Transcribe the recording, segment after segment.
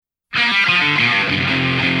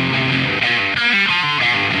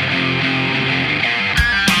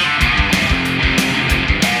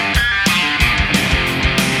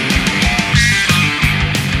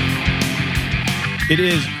It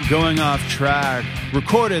is Going Off Track,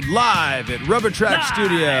 recorded live at Rubber Track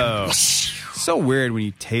Studio. So weird when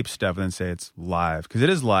you tape stuff and then say it's live, because it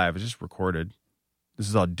is live. It's just recorded. This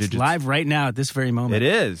is all digits. It's live right now at this very moment. It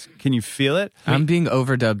is. Can you feel it? I'm being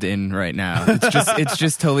overdubbed in right now. It's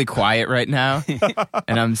just totally quiet right now,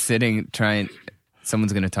 and I'm sitting trying.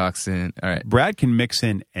 Someone's gonna talk soon. All right. Brad can mix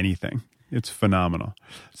in anything. It's phenomenal.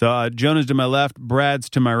 So Jonah's to my left, Brad's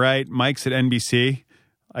to my right, Mike's at NBC.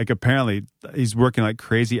 Like, apparently he's working like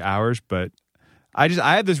crazy hours, but I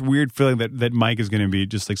have this weird feeling that Mike is going to be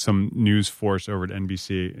just like some news force over at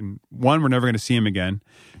NBC. And one, we're never going to see him again.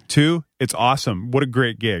 Two, it's awesome. What a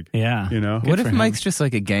great gig. Yeah. You know? What if Mike's just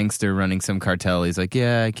like a gangster running some cartel? He's like,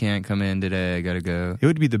 yeah, I can't come in today. I got to go. It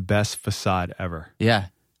would be the best facade ever. Yeah.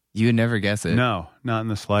 You would never guess it. No, not in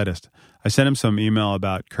the slightest. I sent him some email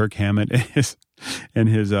about Kirk Hammett and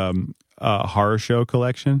his horror show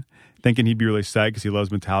collection, thinking he'd be really psyched because he loves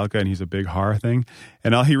Metallica and he's a big horror thing.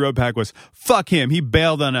 And all he wrote back was, fuck him. He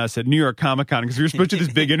bailed on us at New York Comic Con because we were supposed to do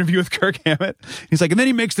this big interview with Kirk Hammett. He's like, and then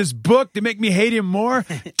he makes this book to make me hate him more.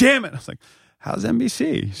 Damn it. I was like, how's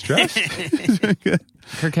NBC? Stressed?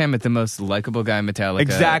 Kirk Hammett, the most likable guy in Metallica.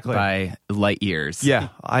 Exactly. By light years. Yeah.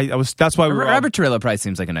 I was. That's why we were Robert Trujillo probably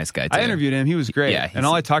seems like a nice guy, too. I interviewed him. He was great. Yeah, and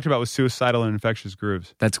all I talked about was Suicidal and Infectious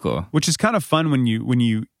Grooves. That's cool. Which is kind of fun when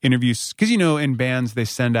you interview, because, you know, in bands they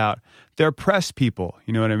send out their press people.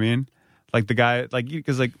 You know what I mean? Like the guy, like,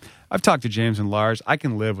 because like I've talked to James and Lars. I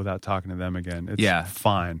can live without talking to them again. It's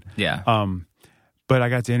fine. Yeah. But I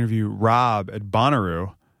got to interview Rob at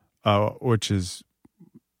Bonnaroo, which is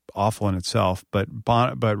awful in itself. But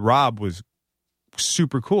Rob was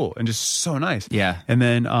super cool and just so nice. Yeah. And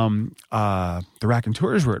then the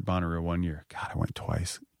Raconteurs were at Bonnaroo one year. God, I went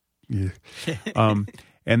twice. Yeah.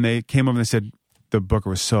 And they came over and they said, the booker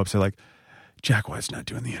was so upset, like, Jack White's not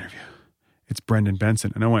doing the interview. It's Brendan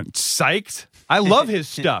Benson. And I went, psyched? I love his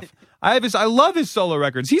stuff. I love his solo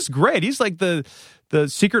records. He's great. He's like the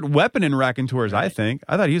secret weapon in Raconteurs, I think.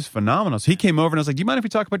 I thought he was phenomenal. So he came over and I was like, do you mind if we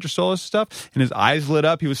talk about your solo stuff? And his eyes lit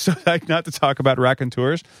up. He was so psyched not to talk about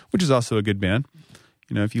Raconteurs, which is also a good band.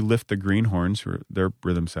 You know, if you lift the Greenhorns, their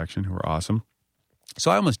rhythm section, who are awesome.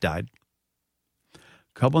 So I almost died. A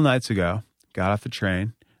couple nights ago, got off the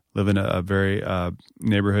train, live in a very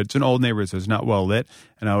neighborhood. It's an old neighborhood, so it's not well lit.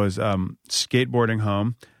 And I was skateboarding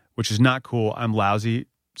home, which is not cool. I'm lousy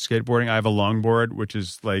skateboarding. I have a longboard, which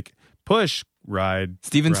is like push, ride.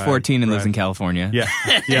 Steven's 14 and lives in California. Yeah.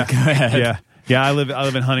 Yeah. Go ahead. Yeah. I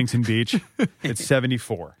live in Huntington Beach. It's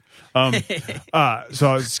 74. So I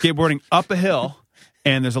was skateboarding up a hill,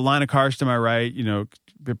 and there's a line of cars to my right. You know,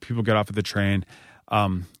 people get off of the train,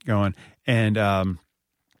 going, and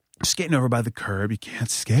skating over by the curb. You can't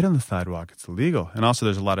skate on the sidewalk. It's illegal. And also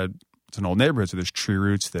it's an old neighborhood, so there's tree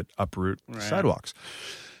roots that uproot sidewalks.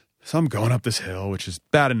 So I'm going up this hill, which is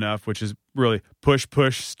bad enough, which is really push,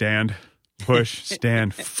 stand, push,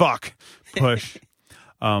 stand, fuck, push.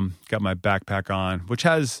 Got my backpack on, which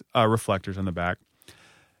has reflectors on the back.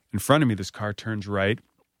 In front of me, this car turns right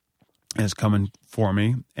and is coming for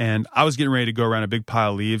me. And I was getting ready to go around a big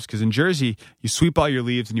pile of leaves, because in Jersey, you sweep all your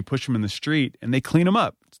leaves and you push them in the street and they clean them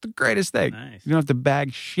up. It's the greatest thing. Nice. You don't have to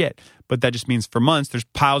bag shit. But that just means for months, there's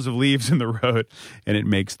piles of leaves in the road and it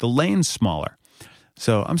makes the lanes smaller.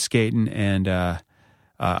 So I'm skating and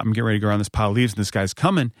I'm getting ready to go around this pile of leaves, and this guy's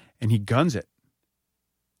coming and he guns it.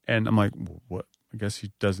 And I'm like, what? I guess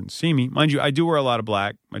he doesn't see me. Mind you, I do wear a lot of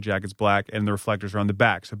black. My jacket's black and the reflectors are on the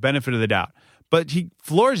back. So benefit of the doubt. But he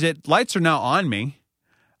floors it. Lights are now on me.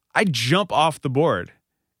 I jump off the board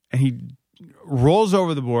and he rolls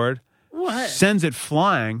over the board, sends it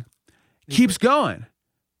flying, keeps going,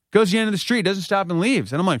 goes to the end of the street, doesn't stop and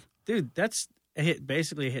leaves. And I'm like, dude, that's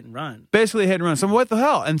basically a hit and run. Basically a hit and run. So what the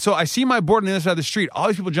hell? And so I see my board on the other side of the street. All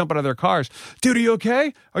these people jump out of their cars. Dude, are you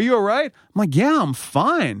okay? Are you all right? I'm like, yeah, I'm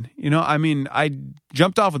fine. You know, I mean, I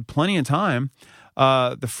jumped off with plenty of time.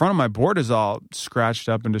 The front of my board is all scratched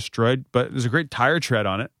up and destroyed, but there's a great tire tread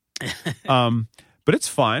on it. But it's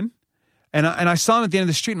fine. And I saw him at the end of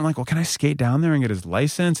the street, and I'm like, well, can I skate down there and get his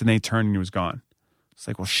license? And they turned and he was gone. It's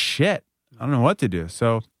like, well, shit. I don't know what to do.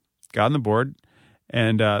 So got on the board,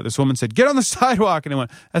 and this woman said, get on the sidewalk. And I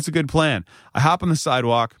went, that's a good plan. I hop on the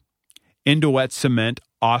sidewalk into wet cement.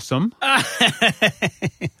 Awesome.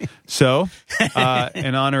 So,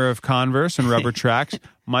 in honor of Converse and rubber tracks,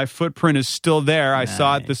 my footprint is still there. I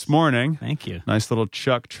saw it this morning. Thank you. Nice little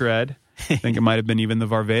Chuck tread. I think it might have been even the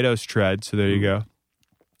Varvatos tread. So there you go.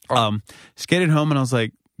 Skated home, and I was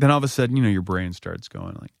like, then all of a sudden, you know, your brain starts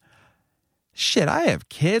going like, shit, I have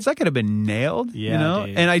kids. I could have been nailed, yeah, you know?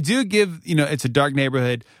 dude. And I do give, you know, it's a dark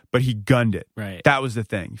neighborhood, but he gunned it. Right. That was the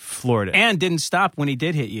thing. He floored it. And didn't stop when he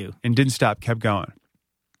did hit you. And didn't stop, kept going.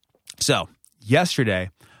 So yesterday,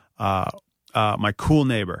 my cool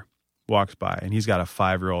neighbor walks by, and he's got a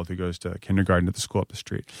 5-year-old who goes to kindergarten at the school up the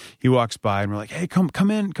street. He walks by, and we're like, "Hey, come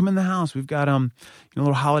in the house. We've got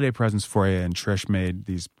little holiday presents for you." And Trish made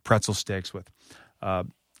these pretzel sticks with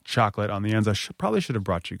chocolate on the ends. I probably should have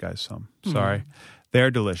brought you guys some. Sorry. They're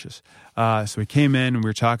delicious. So we came in and we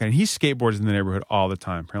were talking, and he skateboards in the neighborhood all the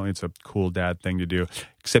time. Apparently it's a cool dad thing to do,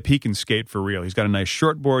 except he can skate for real. He's got a nice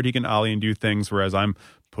short board. He can ollie and do things, whereas I'm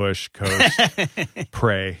push, coast,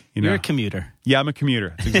 pray. You're a commuter. Yeah, I'm a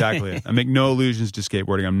commuter. That's exactly it. I make no allusions to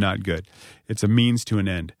skateboarding. I'm not good. It's a means to an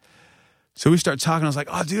end. So we start talking. I was like,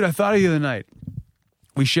 "Oh, dude, I thought of you the other night."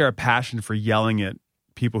 We share a passion for yelling at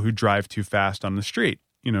people who drive too fast on the street.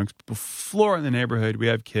 People floor in the neighborhood. We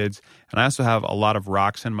have kids. And I also have a lot of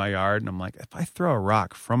rocks in my yard. And I'm like, if I throw a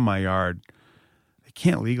rock from my yard, they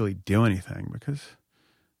can't legally do anything because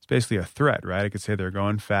it's basically a threat, right? I could say they're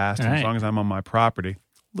going fast. And as long as I'm on my property,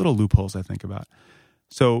 little loopholes I think about.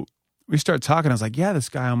 So we start talking. I was like, "Yeah, this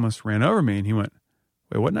guy almost ran over me." And he went,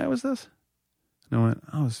 "Wait, what night was this?" And I went,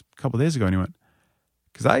 "Oh, it was a couple days ago." And he went,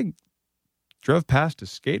 "Because I drove past a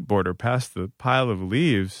skateboarder past the pile of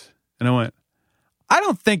leaves." And I went, "I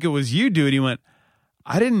don't think it was you, dude." He went,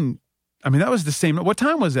 that was the same. What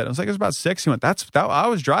time was it? I was like, "It was about 6. He went, I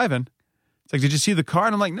was driving." It's like, "Did you see the car?"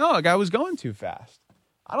 And I'm like, "No, a guy was going too fast.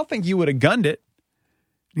 I don't think you would have gunned it."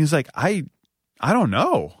 And he was like, I don't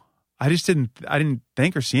know. I didn't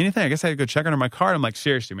think or see anything. I guess I had to go check under my car. And I'm like,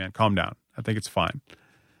 "Seriously, man, calm down. I think it's fine."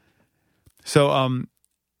 So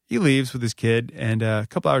he leaves with his kid, and a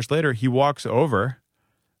couple hours later, he walks over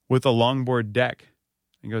with a longboard deck.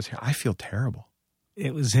 He goes, "I feel terrible."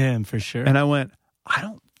 It was him for sure. And I went,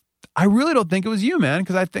 I really don't think it was you, man,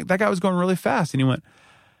 because I think that guy was going really fast. And he went,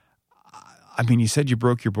 "You said you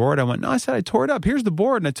broke your board." I went, "No, I said I tore it up. Here's the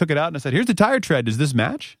board." And I took it out and I said, "Here's the tire tread. Does this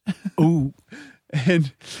match?" Ooh.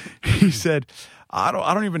 And he said, I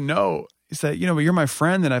don't even know. He said, "But you're my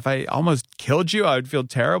friend, and if I almost killed you, I would feel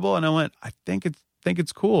terrible." And I went, I think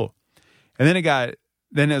it's cool. And then it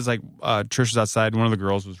was like Trish was outside. One of the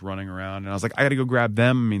girls was running around, and I was like, "I got to go grab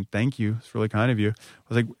them. Thank you. It's really kind of you."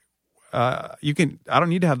 I was like, I don't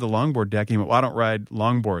need to have the longboard deck. He went, "Well, I don't ride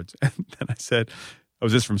longboards." And then I said, "Oh,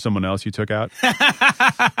 is this from someone else you took out?"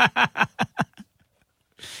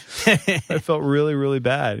 I felt really, really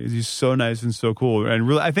bad. He's so nice and so cool. And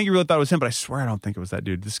really, I think he really thought it was him, but I swear I don't think it was that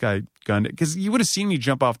dude. This guy gunned it. Because you would have seen me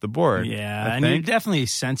jump off the board. Yeah, and you're definitely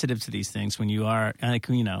sensitive to these things when you are, I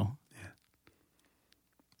don't know.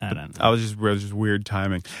 It was just weird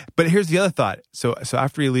timing. But here's the other thought. So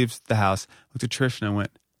after he leaves the house, I looked at Trish and I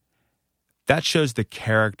went, that shows the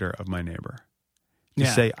character of my neighbor. To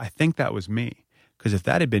say, I think that was me. Because if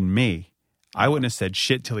that had been me, I wouldn't have said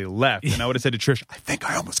shit till he left. And I would have said to Trish, "I think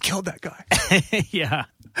I almost killed that guy." Yeah.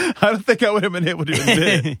 I don't think I would have been able to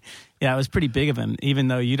admit it. Yeah, it was pretty big of him, even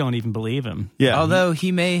though you don't even believe him. Yeah. Although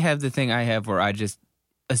he may have the thing I have where I just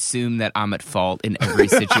assume that I'm at fault in every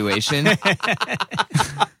situation.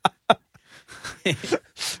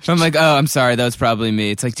 I'm like, "Oh, I'm sorry, that was probably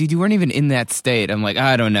me." It's like, "Dude, you weren't even in that state." I'm like,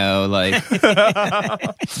 "I don't know."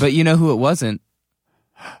 But you know who it wasn't?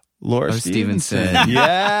 Laura Stevenson.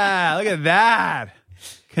 Yeah, look at that.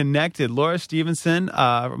 Connected. Laura Stevenson,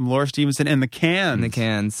 from Laura Stevenson and the Cans. And the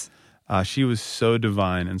Cans. She was so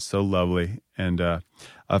divine and so lovely. And a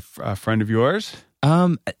friend of yours?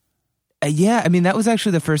 Yeah, that was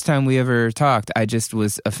actually the first time we ever talked. I just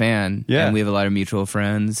was a fan. Yeah. And we have a lot of mutual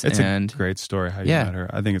friends. It's a great story how you met her.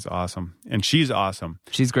 I think it's awesome. And she's awesome.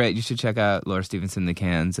 She's great. You should check out Laura Stevenson and the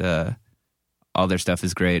Cans. All their stuff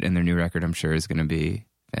is great, and their new record, I'm sure, is going to be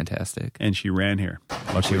fantastic. And she ran here.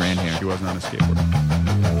 She ran here. She wasn't on a skateboard.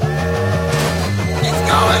 It's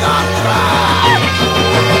going on track!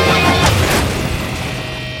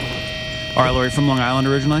 All right, Lori, from Long Island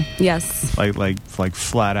originally? Yes. Like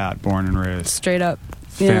flat out, born and raised. Straight up.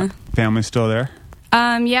 Yeah. Family still there?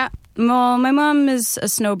 Yeah. Well, my mom is a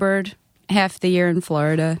snowbird half the year in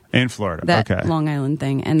Florida. In Florida, That okay. Long Island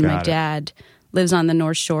thing. And my dad lives on the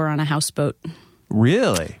North Shore on a houseboat.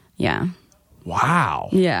 Really? Yeah. Wow.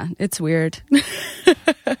 Yeah, it's weird.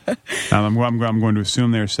 I'm going to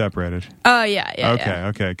assume they're separated. Oh, yeah.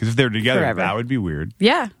 Okay. Because if they're together, Forever. that would be weird.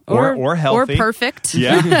 Yeah. Or healthy. Or perfect.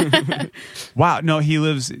 Yeah. Wow. No, he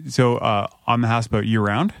lives on the houseboat year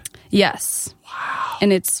round? Yes. Wow.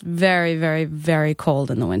 And it's very, very, very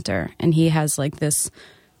cold in the winter. And he has like this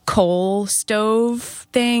coal stove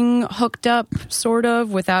thing hooked up, sort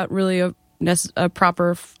of, without really a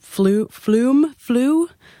proper flume.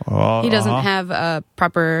 He doesn't have a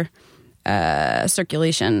proper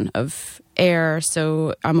circulation of air,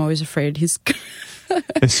 so I'm always afraid he's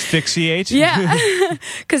Asphyxiate? Yeah,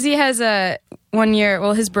 because he has a 1 year.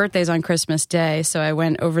 Well, his birthday's on Christmas Day, so I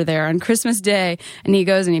went over there on Christmas Day, and he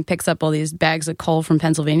goes and he picks up all these bags of coal from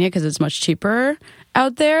Pennsylvania because it's much cheaper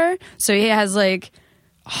out there. So he has like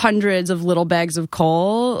hundreds of little bags of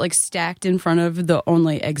coal like stacked in front of the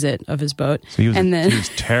only exit of his boat. So he was, and then he was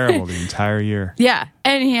terrible the entire year. yeah,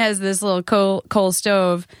 and he has this little coal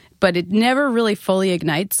stove, but it never really fully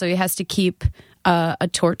ignites, so he has to keep a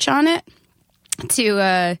torch on it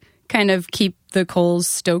to kind of keep the coals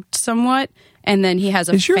stoked somewhat. And then he has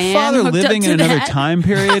a fan. Is your father hooked living up to in another that. time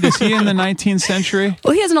period? Is he in the 19th century?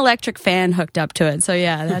 Well, he has an electric fan hooked up to it, so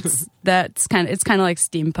yeah, it's kind of like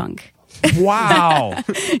steampunk. Wow.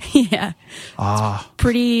 Yeah,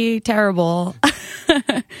 pretty terrible.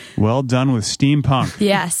 Well done with steampunk.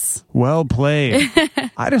 Yes. Well played.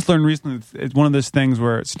 I just learned recently it's one of those things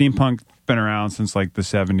where steampunk's been around since like the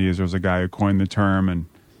 70s. There was a guy who coined the term, and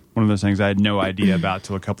one of those things I had no idea about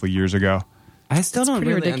till a couple of years ago. I still don't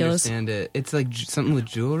pretty really ridiculous. understand it. It's like something with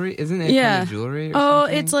jewelry, isn't it? Yeah. Kind of jewelry. Or Oh,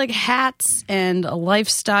 something? it's like hats and a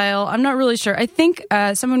lifestyle. I'm not really sure. I think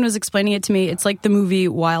someone was explaining it to me. It's like the movie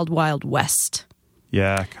Wild Wild West.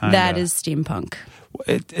 Yeah, kind of. That is steampunk.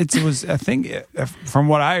 It was, I think, from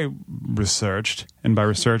what I researched, and by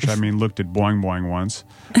research I mean looked at Boing Boing once,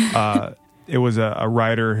 it was a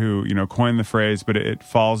writer who, coined the phrase, but it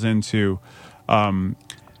falls into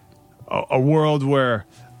a world where,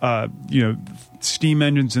 steam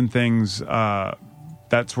engines and things,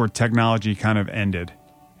 that's where technology kind of ended.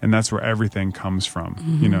 And that's where everything comes from,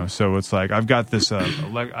 Mm-hmm. So it's like, I've got this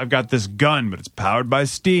gun, but it's powered by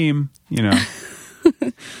steam,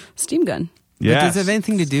 Steam gun. But Yes. does it have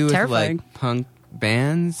anything to do with Terrifying. like punk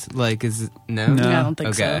bands? Like, is it no? No. I don't think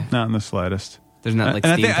Okay. Not in the slightest. There's not like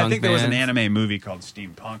and steampunk I think there was an bands? anime movie called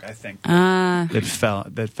Steampunk. I think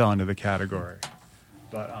that fell into the category.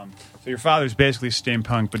 But so your father's basically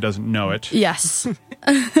steampunk, but doesn't know it. Yes.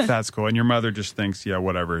 That's cool. And your mother just thinks, yeah,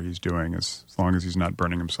 whatever he's doing, as long as he's not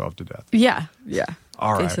burning himself to death. Yeah.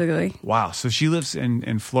 All right. Basically. Wow. So she lives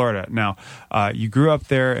in Florida now. You grew up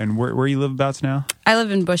there, and where you live abouts now? I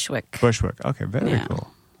live in Bushwick. Bushwick. Okay, very Yeah.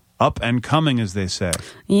 cool. Up and coming, as they say.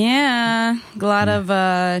 Yeah. A lot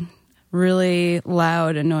of really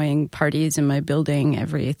loud, annoying parties in my building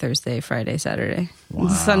every Thursday, Friday, Saturday,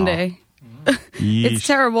 and Sunday. Yeesh. It's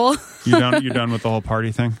terrible. You done with the whole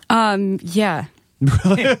party thing? Yeah. in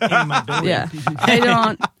my building. Yeah.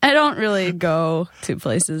 I don't really go to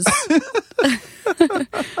places. I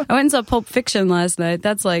went and saw Pulp Fiction last night.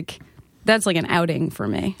 That's like an outing for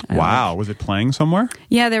me. Wow. Was it playing somewhere?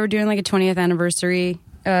 Yeah, they were doing like a 20th anniversary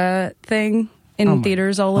thing in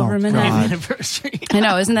theaters all over Manhattan. God. Anniversary. I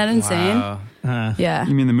know, isn't that insane? Wow. Yeah.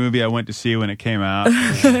 You mean the movie I went to see when it came out?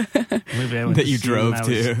 That you drove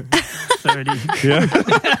to. 30. Yeah.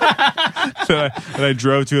 that I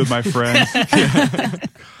drove to with my friends.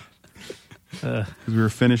 Because we were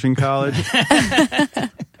finishing college. I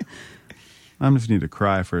just need to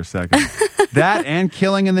cry for a second. That and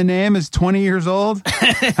Killing in the Name is 20 years old?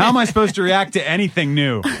 How am I supposed to react to anything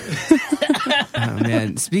new? Oh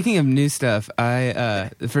man! Speaking of new stuff,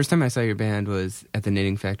 the first time I saw your band was at the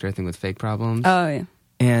Knitting Factory, I think, with Fake Problems. Oh, yeah.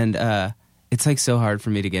 And it's like so hard for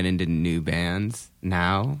me to get into new bands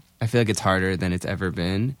now. I feel like it's harder than it's ever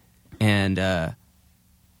been, and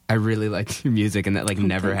I really like your music, and that like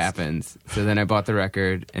never happens. So then I bought the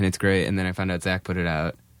record, and it's great. And then I found out Zach put it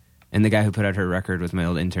out, and the guy who put out her record was my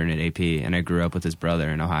old intern at AP, and I grew up with his brother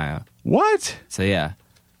in Ohio. What? So yeah,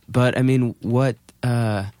 but I mean, what?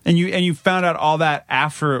 And you found out all that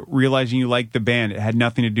after realizing you liked the band. It had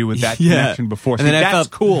nothing to do with that connection before. So And then that's I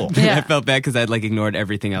felt cool. Yeah. I felt bad because I'd like ignored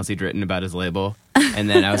everything else he'd written about his label, and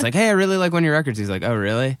then I was like, "Hey, I really like one of your records." He's like, "Oh,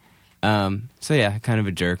 really?" So yeah, kind of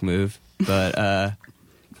a jerk move, but that's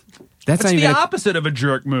That's not the even. opposite of a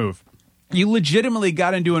jerk move. You legitimately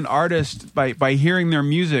got into an artist by hearing their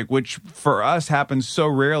music, which for us happens so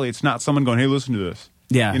rarely. It's not someone going, "Hey, listen to this."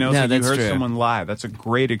 Yeah, so that's you heard true. someone live. That's a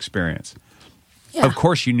great experience. Yeah. Of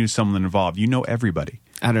course, you knew someone involved. You know everybody.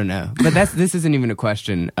 I don't know, but this isn't even a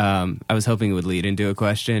question. I was hoping it would lead into a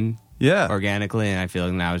question. Yeah. Organically, and I feel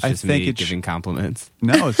like now it's I just think me it giving compliments.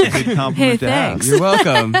 No, it's a good compliment Hey, to have. thanks. You're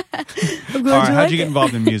welcome. I'm All glad right, you how'd like you get it.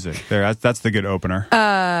 involved in music? That's the good opener.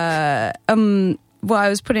 Well, I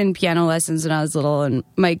was put in piano lessons when I was little, and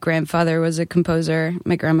my grandfather was a composer.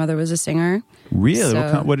 My grandmother was a singer. Really?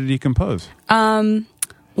 So- What did he compose?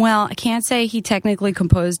 Well, I can't say he technically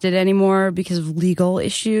composed it anymore because of legal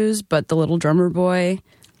issues, but The Little Drummer Boy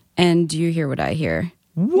and Do You Hear What I Hear?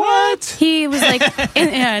 What? He was like,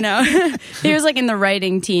 yeah, I know. He was like in the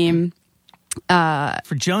writing team.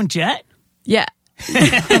 For Joan Jett? Yeah.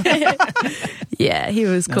 Yeah, he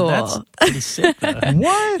was cool. That's pretty sick, though.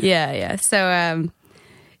 What? Yeah.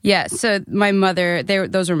 So my mother,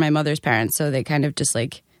 those were my mother's parents, so they kind of just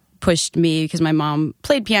like pushed me because my mom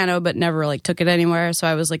played piano but never like took it anywhere. So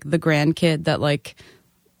I was like the grandkid that like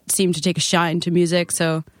seemed to take a shine to music.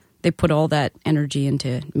 So they put all that energy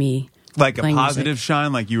into me. Like a playing positive music.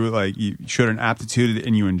 shine, like you were like you showed an aptitude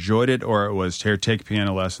and you enjoyed it, or it was here, take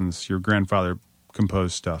piano lessons. Your grandfather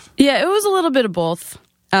composed stuff. Yeah, it was a little bit of both.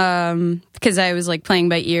 Because I was like playing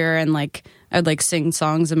by ear and like I'd like sing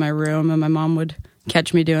songs in my room and my mom would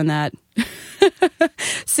catch me doing that.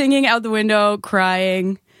 Singing out the window,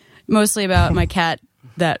 crying, mostly about my cat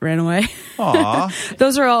that ran away. Aw.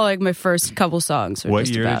 Those are all like my first couple songs. What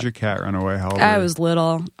year did your cat run away? How old I were you? was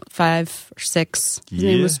little, 5 or 6. His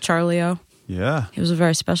name Yeah. was Charlie-O. Yeah. He was a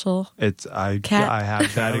very special. I Cat.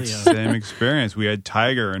 have that Hell yeah. same experience. We had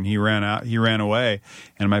Tiger and he ran away,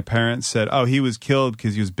 and my parents said, "Oh, he was killed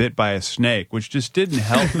because he was bit by a snake," which just didn't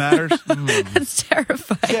help matters. That's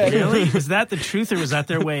terrifying. Really? Was that the truth, or was that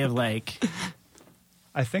their way of like?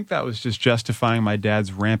 I think that was just justifying my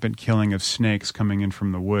dad's rampant killing of snakes coming in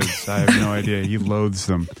from the woods. I have no idea. He loathes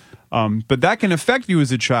them. But that can affect you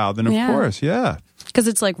as a child, and of Yeah. course, yeah. Because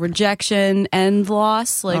it's like rejection and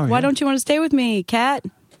loss. Like, Oh, why yeah. don't you want to stay with me, cat?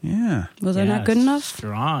 Yeah. Was I not good it's enough?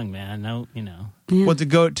 Strong, man. No, Well, to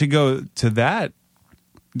go to that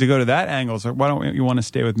angle, so why don't you want to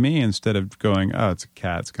stay with me instead of going, oh, it's a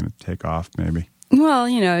cat, it's going to take off maybe. Well,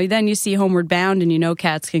 then you see Homeward Bound and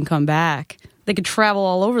cats can come back. They could travel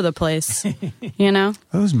all over the place,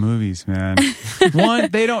 Those movies, man. One,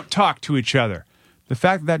 they don't talk to each other. The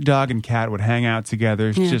fact that dog and cat would hang out together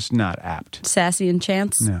is just not apt. Sassy and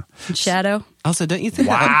Chance No. and Shadow. Also, don't you think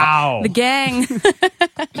Wow. The gang.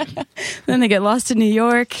 Then they get lost in New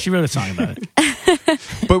York. she wrote a song about it.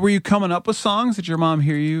 But were you coming up with songs? Did your mom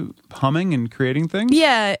hear you humming and creating things?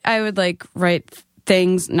 Yeah, I would like write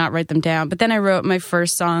things, not write them down. But then I wrote my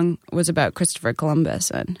first song was about Christopher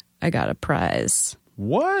Columbus, and I got a prize.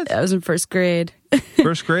 What? I was in first grade.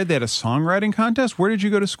 First grade, they had a songwriting contest? Where did you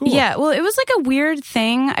go to school? Yeah, well, it was like a weird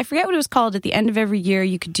thing. I forget what it was called. At the end of every year,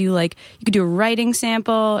 you could do a writing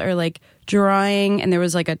sample or like drawing, and there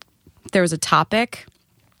was a topic.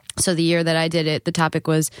 So the year that I did it, the topic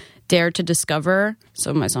was Dare to Discover.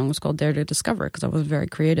 So my song was called Dare to Discover because I was very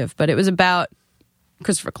creative. But it was about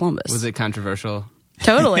Christopher Columbus. was it controversial?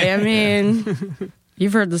 Totally. I mean,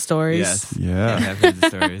 you've heard the stories. Yes. Yeah. I've heard the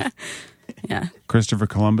stories. Yeah. Christopher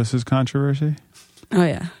Columbus's controversy? Oh,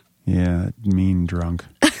 yeah. Yeah, mean drunk.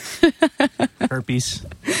 Herpes.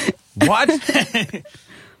 What?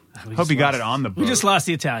 We Hope just you got lost- it on the We boat. just lost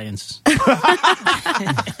the Italians.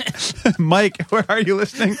 Mike, where are you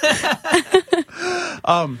listening?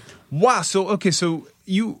 Wow. So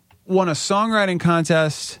you won a songwriting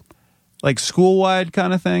contest, like school-wide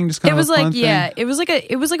kind of thing? Just kind It of was a fun like, thing? yeah, it was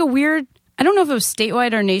like a weird, I don't know if it was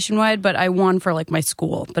statewide or nationwide, but I won for like my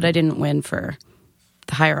school, but I didn't win for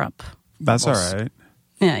the higher up. That's all levels. right.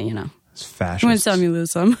 Yeah, It's You fashion. win some, you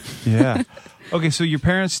lose some. Yeah. Okay, so your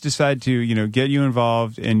parents decide to, get you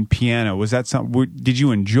involved in piano. Was that something? Did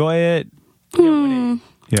you enjoy it?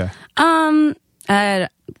 Yeah. I had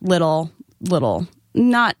little,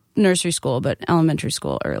 not nursery school, but elementary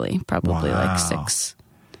school early, probably Wow. like 6.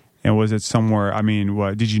 And was it somewhere? I mean,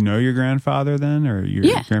 what did you know your grandfather then, or your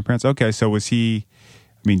Yeah. grandparents? Okay, so was he?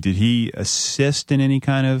 I mean, did he assist in any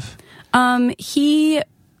kind of?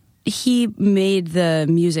 He made the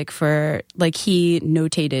music for, like, he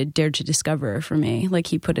notated Dare to Discover for me. Like,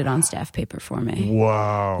 he put it on staff paper for me.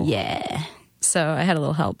 Whoa. Yeah. So I had a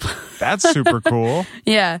little help. That's super cool.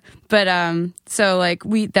 Yeah. But, so, like,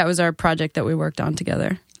 that was our project that we worked on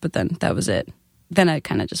together. But then that was it. Then I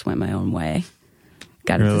kind of just went my own way.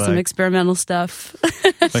 Got You're into some like- experimental stuff.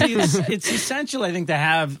 See, it's essential, I think, to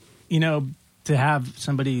have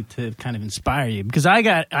somebody to kind of inspire you, because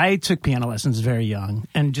I took piano lessons very young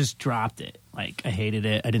and just dropped it. Like, I hated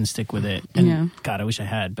it. I didn't stick with it. And Yeah. God, I wish I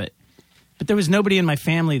had, but there was nobody in my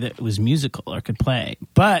family that was musical or could play.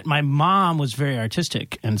 But my mom was very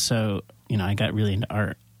artistic, and so I got really into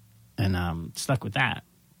art and stuck with that.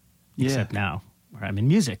 Yeah. Except now, where I'm in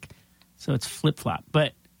music, so it's flip flop.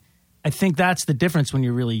 But I think that's the difference when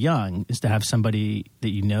you're really young, is to have somebody that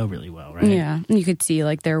you know really well, right? Yeah. And you could see,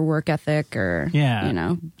 like, their work ethic or,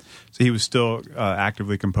 Yeah. So he was still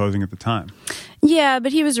actively composing at the time. Yeah,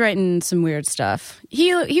 but he was writing some weird stuff.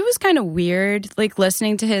 He was kind of weird, like,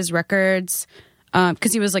 listening to his records,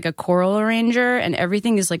 because he was like a choral arranger, and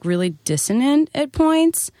everything is like really dissonant at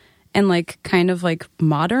points. and like kind of like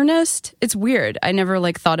modernist. It's weird. I never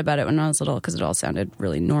like thought about it when I was little because it all sounded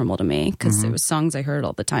really normal to me because it was songs I heard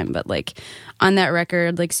all the time. But like on that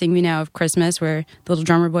record, like Sing Me Now of Christmas, where the Little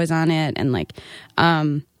Drummer Boy's on it, and like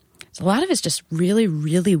a lot of it's just really,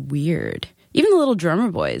 really weird. Even the Little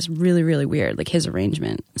Drummer Boy is really, really weird. Like his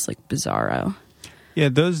arrangement is like bizarro. Yeah,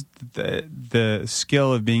 the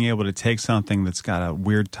skill of being able to take something that's got a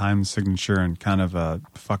weird time signature and kind of a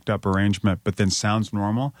fucked up arrangement, but then sounds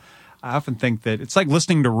normal. I often think that it's like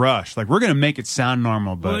listening to Rush. Like, we're going to make it sound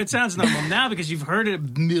normal, but... Well, it sounds normal now because you've heard it a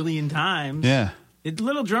million times. Yeah.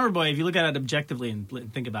 Little Drummer Boy, if you look at it objectively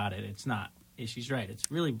and think about it, it's not. She's right. It's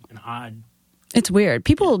really an odd... It's weird.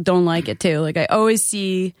 People don't like it, too. Like, I always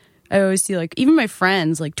see like even my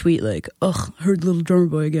friends like tweet like, "Ugh, I heard Little Drummer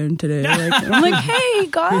Boy again today." Like, I'm like, "Hey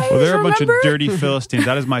guys, well, they're a remember? bunch of dirty Philistines.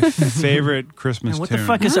 That is my favorite Christmas what tune. the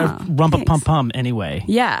fuck is a rumpa-pum-pum anyway?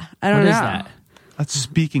 Yeah, I don't know. What is that? That's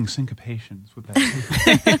speaking syncopation. That's what that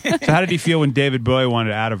is. So how did he feel when David Bowie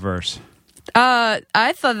wanted to add a verse?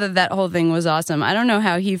 I thought that whole thing was awesome. I don't know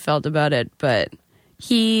how he felt about it, but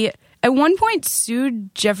he at one point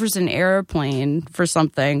sued Jefferson Airplane for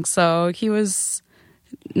something, so he was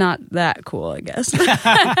not that cool, I guess.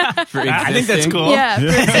 I think that's cool. Yeah, for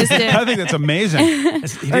existing. I think that's amazing. He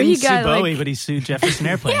didn't sue Bowie, but he sued Jefferson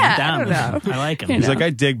Airplane. Yeah, I'm down. I don't know. I like him. You He's know. like, I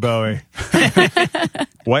dig Bowie.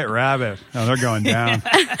 White Rabbit. Oh, they're going down.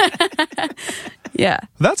 Yeah.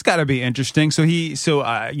 That's got to be interesting. So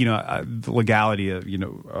the legality of,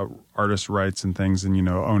 artist rights and things and,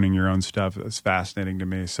 owning your own stuff is fascinating to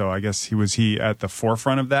me. So I guess was he at the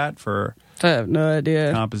forefront of that for I have no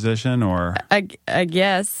idea. composition or? I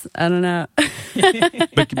guess. I don't know.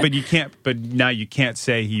 But now you can't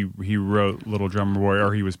say he wrote Little Drummer Boy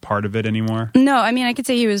or he was part of it anymore? No, I mean, I could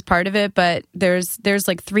say he was part of it, but there's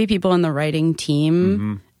like 3 people in the writing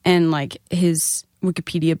team and like his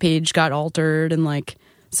Wikipedia page got altered and like,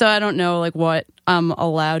 so I don't know like what I'm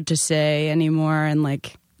allowed to say anymore. And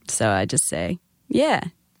like, so I just say, yeah,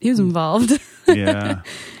 he was involved. Yeah,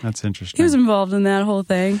 that's interesting. He was involved in that whole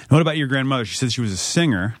thing. What about your grandmother? She said she was a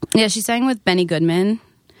singer. Yeah, she sang with Benny Goodman.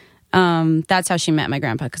 That's how she met my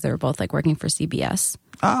grandpa because they were both like working for CBS.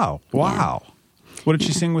 Oh, wow. Yeah. What did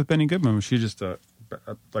she sing with Benny Goodman? Was she just an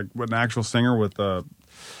actual singer with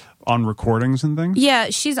on recordings and things? Yeah,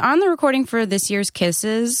 she's on the recording for this year's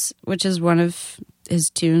Kisses, which is one of his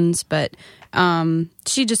tunes, but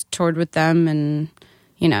she just toured with them and,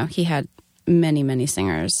 he had many, many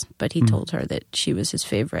singers, but he told her that she was his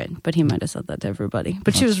favorite, but he might have said that to everybody.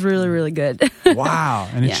 But she was really, really good. Wow.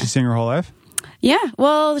 And did she sing her whole life? Yeah.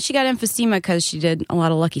 Well, she got emphysema because she did a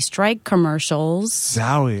lot of Lucky Strike commercials.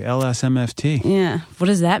 Zowie, LSMFT. Yeah. What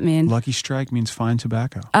does that mean? Lucky Strike means fine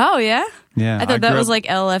tobacco. Oh, yeah? Yeah. I thought that was like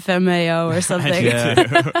LFMAO or something.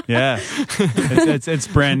 Yeah. Yeah. It's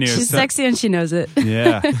brand new. She's sexy and she knows it.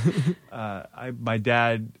 Yeah. My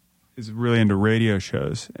dad is really into radio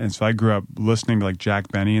shows, and so I grew up listening to like Jack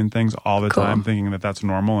Benny and things all the time, thinking that that's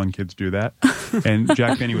normal and kids do that. And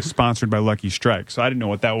Jack Benny was sponsored by Lucky Strike, so I didn't know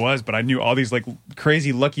what that was, but I knew all these like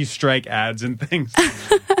crazy Lucky Strike ads and things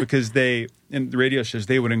because in the radio shows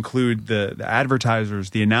they would include the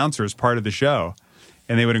advertisers, the announcers, part of the show,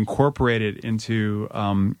 and they would incorporate it into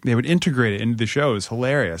they would integrate it into the show. It was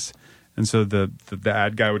hilarious. And so the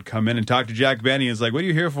ad guy would come in and talk to Jack Benny. He's like, "What are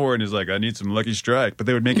you here for?" And he's like, "I need some Lucky Strike." But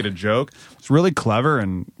they would make it a joke. It's really clever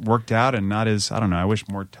and worked out and not as, I don't know, I wish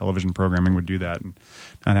more television programming would do that and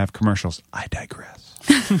not have commercials. I digress.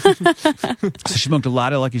 So she smoked a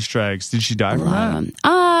lot of Lucky Strikes. Did she die from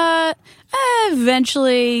that?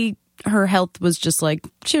 Eventually her health was just like,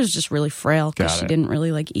 she was just really frail because she didn't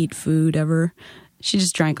really like eat food ever. She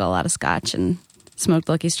just drank a lot of scotch and smoked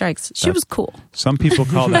Lucky Strikes. She was cool. Some people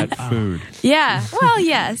call that food. Yeah. Well,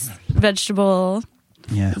 yes. Vegetable.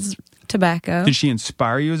 Yeah. Tobacco. Did she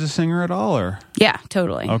inspire you as a singer at all, or? Yeah,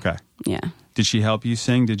 totally. Okay. Yeah. Did she help you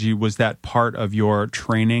sing? Was that part of your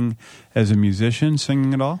training as a musician,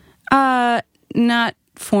 singing at all? Not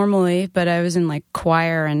formally, but I was in like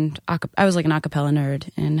choir and I was like an a cappella nerd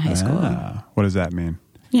in high school. What does that mean?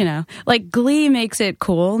 Like Glee makes it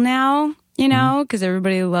cool now, because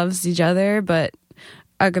everybody loves each other, but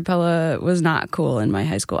a cappella was not cool in my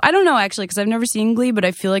high school. I don't know, actually, because I've never seen Glee, but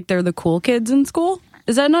I feel like they're the cool kids in school.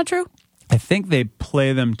 Is that not true? I think they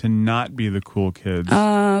play them to not be the cool kids.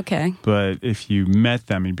 Oh, okay. But if you met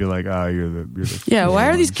them, you'd be like, "Oh, you're the yeah, cool why are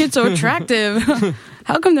ones." these kids so attractive?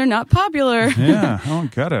 How come they're not popular? Yeah, I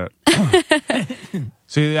don't get it.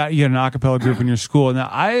 So you had an a cappella group in your school. Now,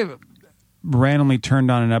 I randomly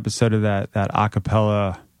turned on an episode of that a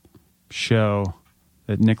cappella show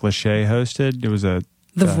that Nick Lachey hosted. It was a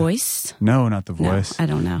The Voice? No, not The No, Voice. I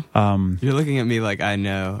don't know. You're looking at me like I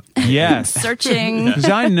know. Yes. Searching. Because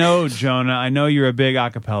I know, Jonah, I know you're a big a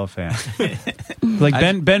cappella fan.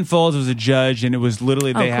 Like Ben Folds was a judge, and it was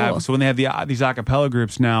literally they cool. have, so when they have these a cappella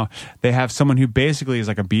groups now, they have someone who basically is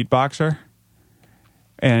like a beatboxer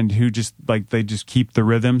and who just like, they just keep the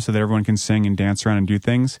rhythm so that everyone can sing and dance around and do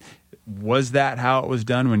things. Was that how it was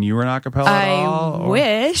done when you were an a cappella at all? I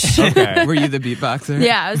wish. Okay. Were you the beatboxer?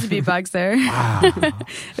 Yeah, I was a beatboxer. Wow.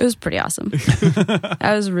 It was pretty awesome.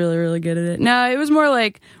 I was really, really good at it. No, it was more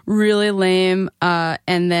like really lame.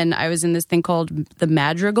 And then I was in this thing called the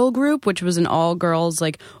Madrigal Group, which was an all-girls,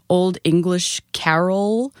 like, old English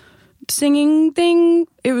carol singing thing.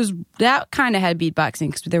 It was, that kind of had beatboxing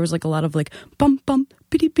because there was like a lot of like bum bum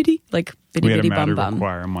bitty bitty, like bitty We had bitty a bum Madrigal bum.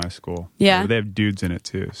 choir in my school. Yeah. They have dudes in it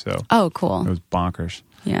too, so Oh, cool. it was bonkers.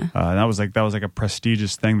 Yeah. And that was like a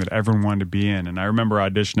prestigious thing that everyone wanted to be in. And I remember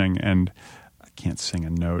auditioning, and I can't sing a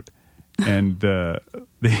note. And the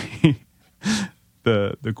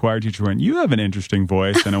choir teacher went, "You have an interesting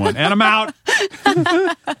voice," and I went, "And I'm out."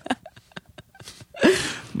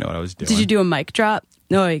 Know what I was doing? Did you do a mic drop?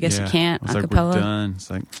 No, I guess Yeah. you can't. I was like, Acapella. "We're done." It's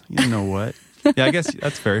like, you know what? Yeah, I guess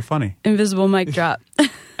that's very funny. Invisible mic drop.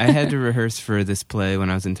 I had to rehearse for this play when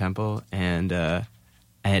I was in Temple, and I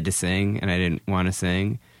had to sing, and I didn't want to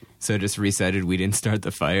sing, so I just recited "We Didn't Start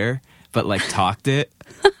the Fire," but like talked it.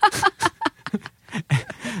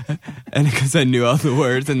 And because I knew all the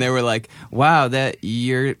words, and they were like, "Wow,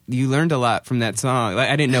 you learned a lot from that song." Like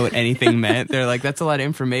I didn't know what anything meant. They're like, "That's a lot of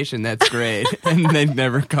information. That's great." And they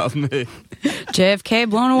never called me. JFK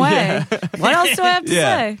blown away. Yeah. What else do I have to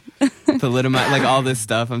Yeah. say? Thalidomide, like all this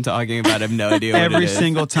stuff I'm talking about, I have no idea what Every it is.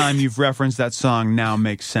 single time you've referenced that song now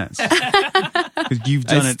makes sense. 'Cause you've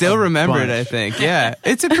done I it still a remember it, bunch. I think. Yeah.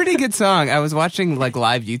 It's a pretty good song. I was watching like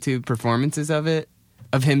live YouTube performances of it,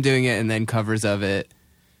 of him doing it, and then covers of it.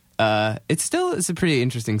 It's a pretty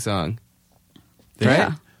interesting song. Right?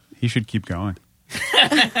 Yeah. He should keep going.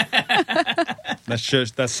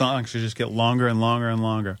 That song should just get longer and longer and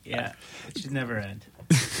longer. Yeah, it should never end.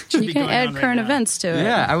 You can add current events to it.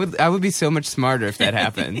 Yeah, I would be so much smarter if that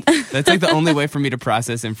happened. That's like the only way for me to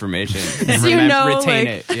process information. So you know, retain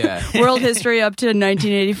like- it. Yeah. World history up to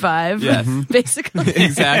 1985. Yes. Basically.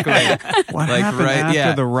 Exactly. What Like, happened right, after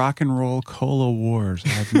yeah. the Rock and Roll Cola Wars? I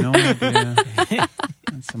have no idea.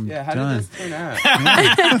 I'm Yeah, how done. did this turn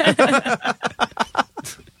out?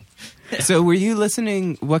 So were you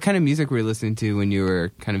listening, what kind of music were you listening to when you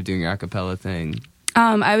were kind of doing your a cappella thing?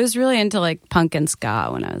 I was really into like punk and ska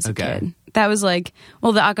when I was a Okay. kid. That was like,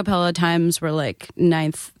 well, the a cappella times were like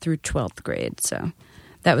 9th through 12th grade. So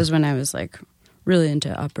that was when I was like really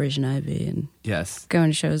into Operation Ivy and Yes. going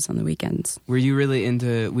to shows on the weekends. Were you really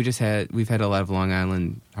into, we've had a lot of Long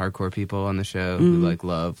Island hardcore people on the show who like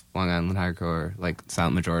love Long Island hardcore, like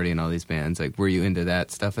Silent Majority and all these bands. Like, were you into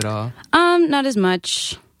that stuff at all? Not as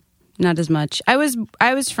much. Not as much. I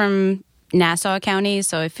was from Nassau County,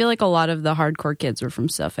 so I feel like a lot of the hardcore kids were from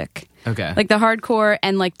Suffolk. Okay. Like the hardcore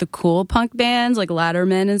and like the cool punk bands, like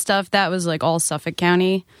Latterman and stuff, that was like all Suffolk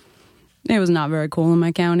County. It was not very cool in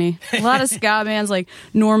my county. A lot of ska bands like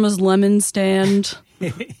Norma's Lemon Stand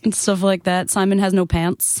and stuff like that. Simon Has No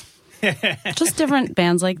Pants. Just different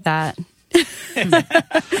bands like that.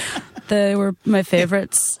 They were my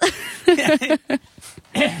favorites.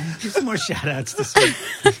 Just some more shout outs to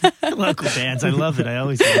some local bands. I love it. I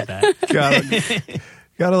always love that.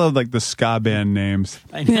 Gotta love like the ska band names.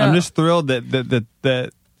 I know. I'm just thrilled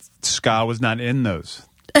that ska was not in those.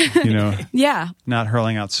 You know, Yeah. not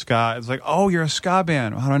hurling out ska. It's like, oh, you're a ska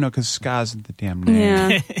band. How do I know? Because ska isn't the damn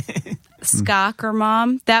name. Yeah. Soccer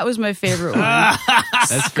Mom. That was my favorite one.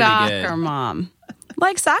 That's pretty good. Soccer Mom.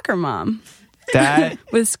 Like Soccer Mom That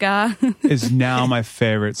with ska. is now my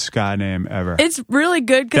favorite ska name ever. It's really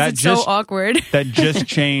good because That it's so just- awkward. That just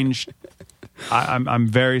changed. I'm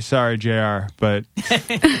very sorry, JR, but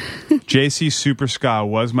JC Super Ska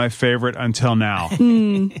was my favorite until now.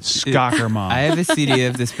 Skocker Mom. I have a CD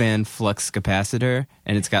of this band Flux Capacitor,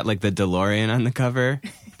 and it's got like the DeLorean on the cover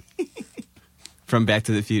from Back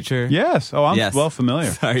to the Future. Yes. Oh, I'm Yes. well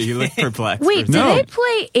familiar. Sorry, you look perplexed. Wait, for- did No. they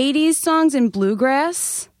play 80s songs in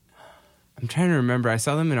bluegrass? I'm trying to remember. I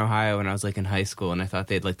saw them in Ohio when I was like in high school, and I thought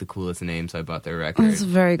they had like the coolest name, so I bought their record. That's a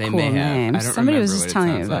very They cool may have. name. I don't Somebody was remember just what it telling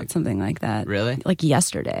me sounds about like. something like that. Really? Like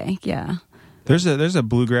yesterday. Yeah. There's a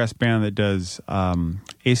bluegrass band that does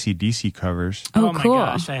AC/DC covers. Oh, my cool.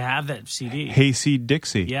 gosh, I have that CD. Hayseed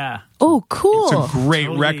Dixie. Yeah. Oh, cool. It's a great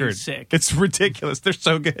Totally record. sick. It's ridiculous. They're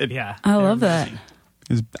so good. Yeah. I they're love that.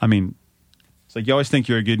 amazing. It's like you always think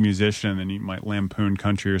you're a good musician and you might lampoon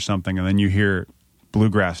country or something, and then you hear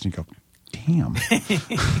bluegrass and you go, damn.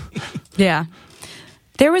 Yeah.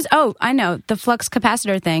 There was, I know, the flux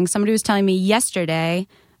capacitor thing. Somebody was telling me yesterday.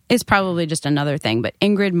 It's probably just another thing, but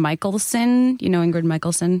Ingrid Michaelson, you know Ingrid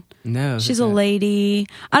Michaelson? No. She's a lady.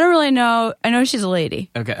 I don't really know. I know she's a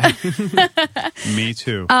lady. Okay. Me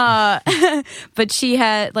too. But she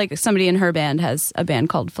had, like, somebody in her band has a band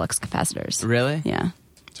called Flux Capacitors. Really? Yeah.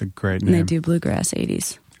 It's a great And name. they do bluegrass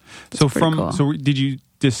 80s. So cool. So did you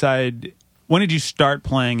decide, when did you start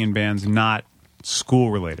playing in bands not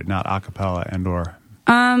school related, not a cappella and or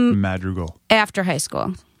madrigal? After high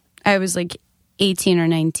school. I was like 18 or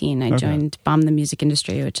 19. I joined Bomb the Music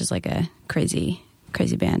Industry, which is like a crazy,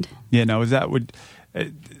 crazy band. Yeah, now is that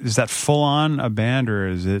full on a band, or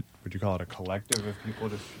is it, would you call it a collective of people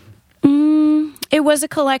just... It was a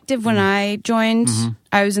collective when I joined.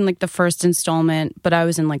 I was in like the first installment, but I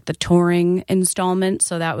was in like the touring installment,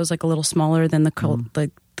 so that was like a little smaller than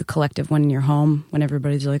the the collective when you're home, when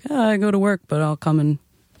everybody's like, I go to work, but I'll come and,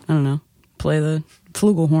 I don't know, play the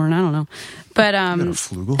flugelhorn. I don't know. But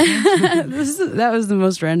flugelhorn? that was the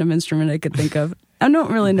most random instrument I could think of. I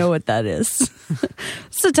don't really know what that is.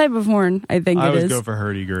 It's a type of horn, I think I it always is. go for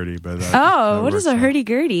hurdy-gurdy. But what is a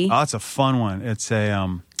hurdy-gurdy? Oh, it's a fun one. It's like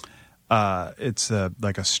a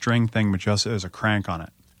string thing, but there's a crank on it.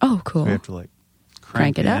 Oh, cool. So you have to like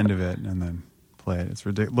crank the end of it and then play it. It's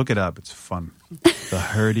ridiculous. Look it up. It's fun. The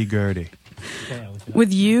hurdy-gurdy.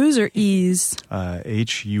 With U's or E's?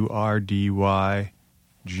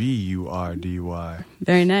 HURDY-GURDY.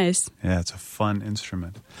 Very nice. Yeah, it's a fun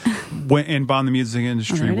instrument. In Bomb the Music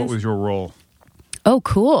Industry, what was your role? Oh,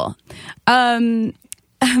 cool. I'm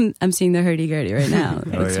seeing the hurdy-gurdy right now.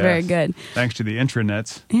 It's very good. Thanks to the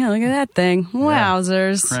intranets. Yeah, look at that thing.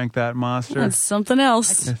 Wowzers. Crank that monster. That's something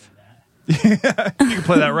else. You can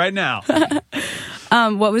play that right now.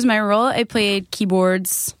 What was my role? I played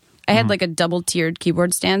keyboards. I had like a double-tiered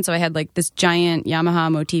keyboard stand, so I had like this giant Yamaha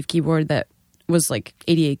Motif keyboard that was like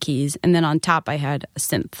 88 keys, and then on top I had a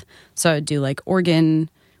synth. So I would do like organ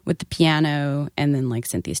with the piano and then like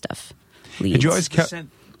synthy stuff. Leads. Did you always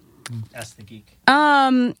Ask the geek.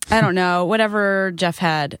 I don't know. Whatever Jeff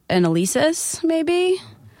had. An Alesis, maybe?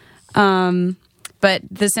 But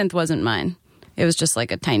the synth wasn't mine. It was just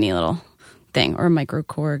like a tiny little thing, or a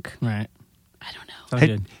microKORG. Right. I don't know.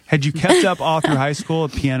 Had you kept up all through high school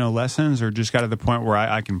at piano lessons, or just got to the point where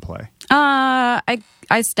I can play? I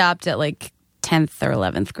stopped at like 10th or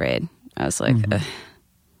 11th grade. I was like,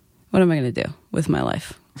 what am I going to do with my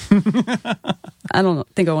life? I don't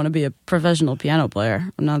think I want to be a professional piano player.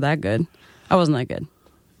 I'm not that good. I wasn't that good.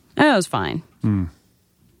 I was fine. I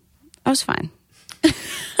was fine.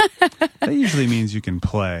 That usually means you can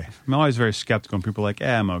play. I'm always very skeptical when people are like,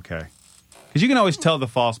 I'm okay. Because you can always tell the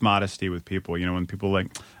false modesty with people, when people are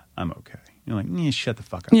like, I'm okay. You're like, shut the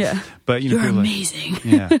fuck up. Yeah. But You're people amazing. Like,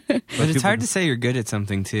 yeah. But it's hard to say you're good at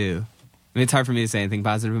something, too. I mean, it's hard for me to say anything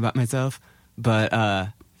positive about myself, but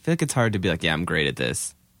I feel like it's hard to be like, I'm great at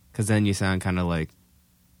this. Because then you sound kind of like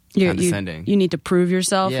condescending. You need to prove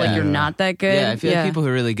yourself, like you're not that good. Yeah, I feel like people who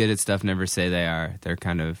are really good at stuff never say they are. They're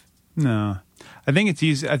kind of... No. I think it's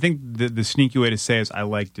easy. I think the sneaky way to say is I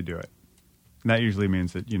like to do it. And that usually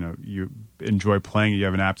means that, you enjoy playing, you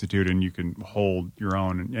have an aptitude, and you can hold your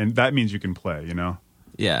own. And that means you can play,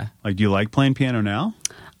 Yeah. Like, do you like playing piano now?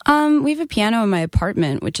 We have a piano in my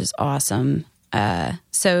apartment, which is awesome.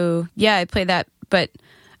 So, yeah, I play that. But,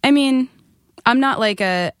 I mean... I'm not like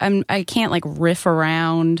I can't like riff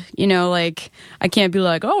around, like I can't be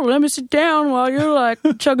like, oh, let me sit down while you're like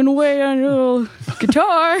chugging away on your little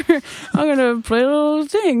guitar. I'm going to play a little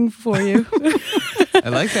thing for you. I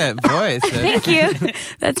like that voice. Thank you.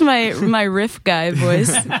 That's my riff guy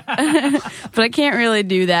voice. But I can't really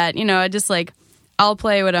do that. I just like, I'll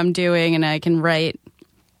play what I'm doing and I can write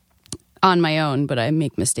on my own, but I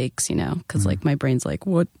make mistakes, because like my brain's like,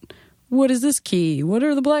 what is this key? What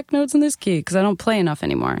are the black notes in this key? Because I don't play enough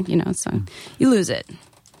anymore, so you lose it.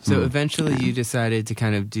 So eventually you decided to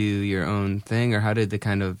kind of do your own thing, or how did the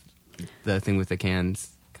thing with the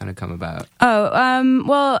cans kind of come about? Oh,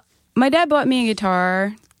 well, my dad bought me a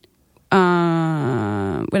guitar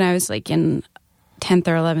when I was like in 10th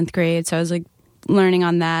or 11th grade, so I was like learning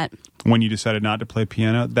on that. When you decided not to play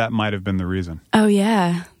piano, that might have been the reason. Oh,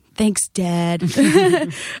 yeah. Thanks, Dad. But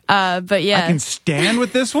yeah. I can stand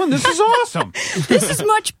with this one. This is awesome. This is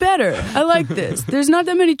much better. I like this. There's not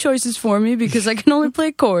that many choices for me because I can only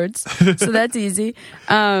play chords. So that's easy.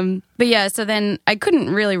 But yeah, so then I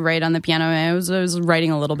couldn't really write on the piano. I was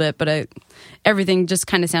writing a little bit, but everything just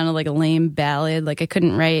kind of sounded like a lame ballad. Like I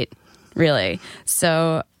couldn't write really.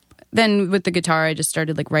 So then with the guitar, I just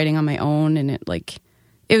started like writing on my own, and it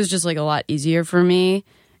was just like a lot easier for me.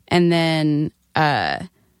 And then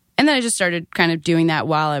And then I just started kind of doing that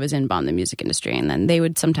while I was in Bomb the Music Industry. And then they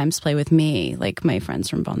would sometimes play with me. Like my friends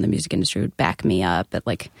from Bomb the Music Industry would back me up at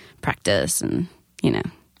like practice and, you know.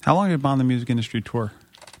 How long did Bomb the Music Industry tour?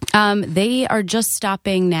 They are just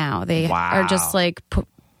stopping now. They are just like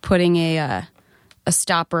putting a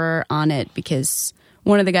stopper on it because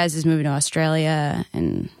one of the guys is moving to Australia,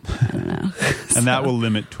 and I don't know. And that will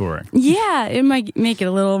limit touring. Yeah, it might make it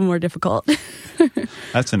a little more difficult.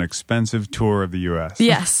 That's an expensive tour of the U.S.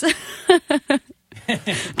 Yes.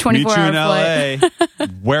 24-hour meet you in flight. L.A.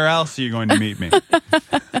 Where else are you going to meet me?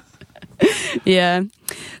 Yeah.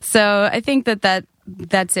 So I think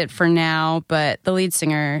that's it for now, but the lead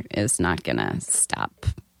singer is not going to stop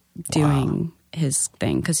doing his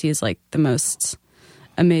thing because he's like the most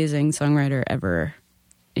amazing songwriter ever.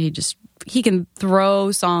 He can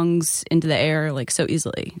throw songs into the air like so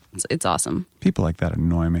easily. It's awesome. People like that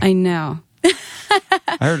annoy me. I know. I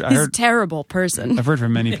He's a heard terrible person. I've heard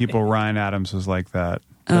from many people Ryan Adams was like that. Is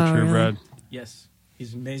that true, really? Brad? Yes,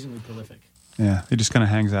 he's amazingly prolific. Yeah, he just kind of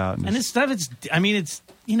hangs out. And his stuff, it's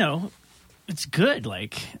good.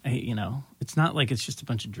 Like, it's not like it's just a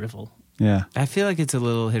bunch of drivel. Yeah. I feel like it's a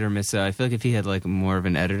little hit or miss. So I feel like if he had like more of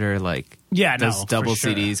an editor, like those double for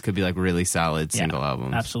sure. CDs could be like really solid single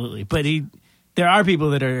albums. Absolutely. But there are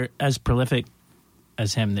people that are as prolific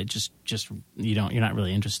as him that just you're not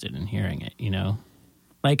really interested in hearing it, you know?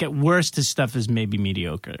 Like at worst his stuff is maybe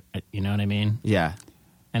mediocre, you know what I mean? Yeah.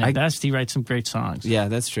 And at best he writes some great songs. Yeah,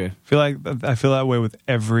 that's true. I feel that way with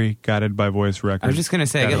every Guided by Voice record. I was just going to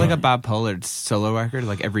say, I get like a Bob Pollard solo record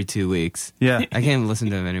like every 2 weeks. Yeah. I can't even listen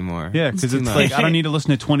to him anymore. Yeah, because it's too like much. I don't need to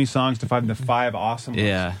listen to 20 songs to find the 5 awesome ones.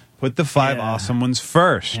 Yeah. Put the 5 awesome ones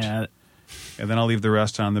first. Yeah. And then I'll leave the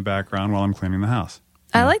rest on in the background while I'm cleaning the house.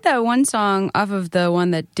 I like that one song off of the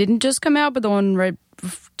one that didn't just come out, but the one right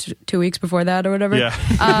 2 weeks before that or whatever. Yeah.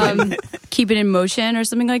 Keep It in Motion or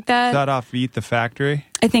something like that. Is that off Eat the Factory?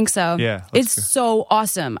 I think so. Yeah, It's go. so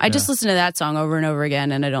awesome. I just listen to that song over and over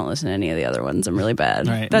again, and I don't listen to any of the other ones. I'm really bad.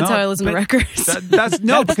 Right. That's No, how I listen to but records. That's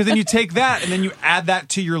because then you take that and then you add that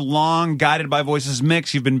to your long Guided by Voices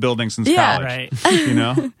mix you've been building since Yeah. college. Right. You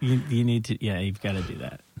know? You need to, you've got to do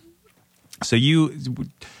that.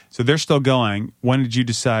 So they're still going. When did you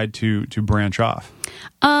decide to branch off?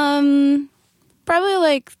 Probably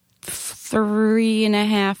like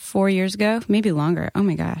 3.5, 4 years ago, maybe longer. Oh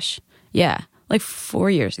my gosh. Yeah. Like 4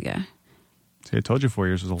 years ago. See, I told you 4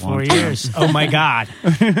 years was a long 4 time. years. Oh my God.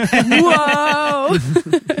 Whoa.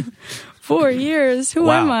 4 years. Who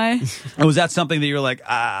Wow. am I? And was that something that you were like,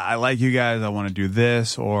 I like you guys, I want to do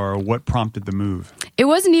this, or what prompted the move? It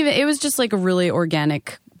was just like a really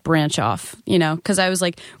organic branch off, you know, because I was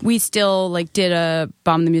like, we still like did a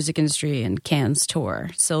Bomb the Music Industry and Cannes tour.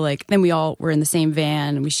 So like, then we all were in the same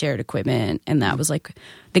van and we shared equipment. And that was like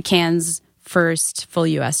the Cannes first full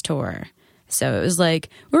US tour. So it was like,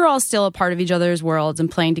 we were all still a part of each other's worlds and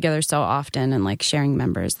playing together so often and like sharing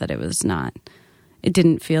members that it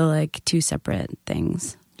didn't feel like two separate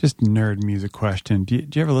things. Just nerd music question. Do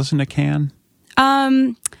you ever listen to Can?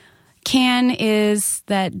 Can is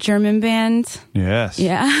that German band. Yes.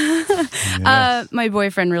 Yeah. Yes. My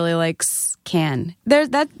boyfriend really likes Can. They're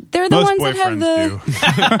the Most ones that have boyfriends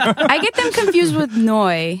the. I get them confused with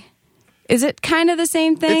Noi. Is it kind of the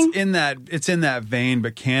same thing? It's in that vein,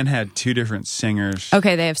 but Can had 2 different singers.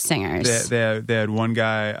 Okay, they have singers. They had one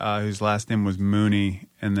guy whose last name was Mooney,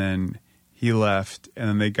 and then he left, and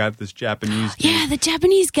then they got this Japanese dude. Yeah, the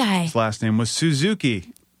Japanese guy, His last name was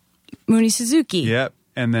Suzuki. Mooney Suzuki. Yep.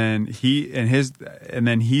 And then he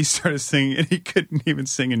started singing, and he couldn't even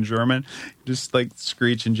sing in German, just like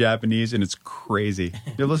screech in Japanese, and it's crazy.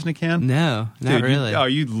 You ever listen to Can? No, not Dude,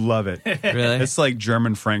 really. you'd love it. Really? It's like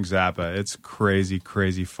German Frank Zappa. It's crazy,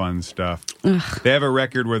 crazy fun stuff. They have a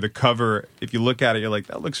record where the cover, if you look at it, you're like,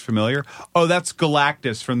 that looks familiar. Oh, that's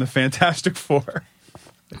Galactus from the Fantastic Four.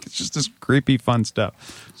 It's just this creepy, fun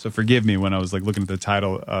stuff. So forgive me when I was like looking at the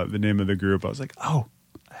title, the name of the group. I was like, oh,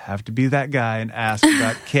 I have to be that guy and ask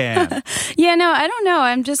about Can. Yeah, no, I don't know.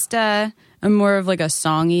 I'm just I'm more of like a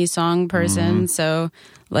songy song person. So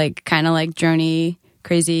like kind of like droney,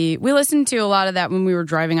 crazy. We listened to a lot of that when we were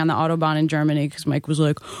driving on the Autobahn in Germany because Mike was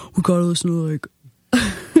like, we gotta listen to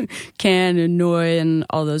like Can and Noi and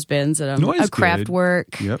all those bands that Noi's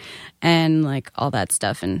Kraftwerk Yep. and like all that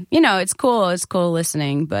stuff. And you know, it's cool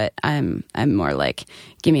listening, but I'm more like,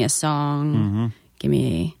 give me a song, give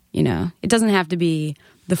me, you know, it doesn't have to be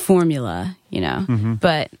the formula, you know,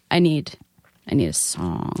 but I need a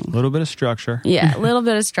song. A little bit of structure. Yeah, a little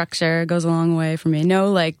bit of structure goes a long way for me.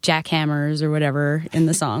 No like jackhammers or whatever in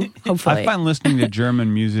the song, hopefully. I find listening to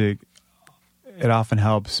German music, it often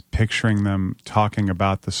helps picturing them talking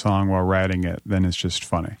about the song while writing it. Then it's just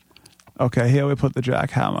funny. Okay, here we put the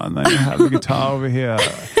jackhammer, and then you have the guitar over here.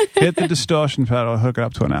 Hit the distortion pedal, hook it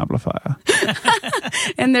up to an amplifier.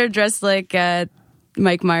 And they're dressed like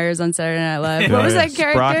Mike Myers on Saturday Night Live. What was that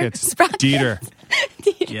character? Sprockets. Dieter.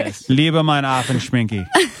 Yes. Liebe mein Affenschminky.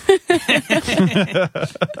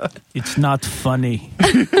 It's not funny.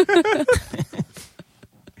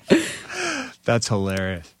 That's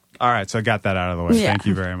hilarious. All right, so I got that out of the way. Yeah. Thank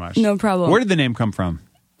you very much. No problem. Where did the name come from?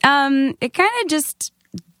 It kind of just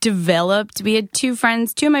developed. We had two of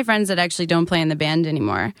my friends that actually don't play in the band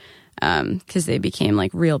anymore because they became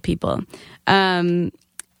like real people. And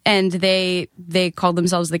they called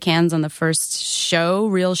themselves the Cans on the first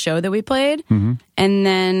real show that we played. Mm-hmm. And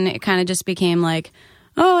then it kind of just became like,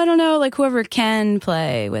 oh, I don't know, like whoever can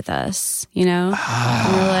play with us, you know?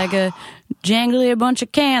 And we're like a bunch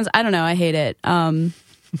of cans. I don't know. I hate it.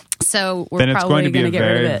 So we're then it's probably going to be a get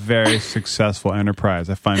rid of very, it. very successful enterprise.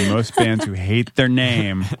 I find most bands who hate their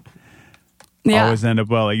name always end up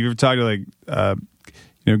well. Like you ever talk to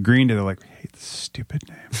Green Day, they're like, I hate this stupid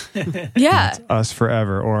name. Yeah. It's Us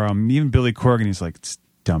Forever. Or even Billy Corgan, he's like, it's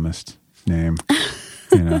dumbest name.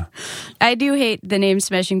 You know. I do hate the name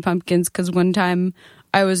Smashing Pumpkins because one time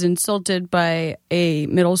I was insulted by a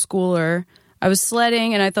middle schooler. I was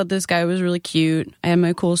sledding and I thought this guy was really cute. I had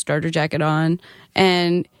my cool starter jacket on.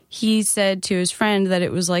 And he said to his friend that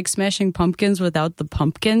it was like Smashing Pumpkins without the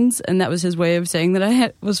pumpkins. And that was his way of saying that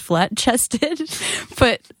I was flat-chested.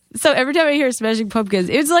 But so every time I hear Smashing Pumpkins,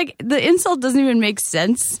 it's like the insult doesn't even make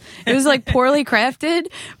sense. It was like poorly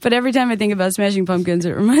crafted. But every time I think about Smashing Pumpkins,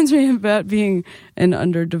 it reminds me about being an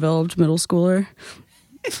underdeveloped middle schooler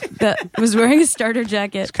that was wearing a starter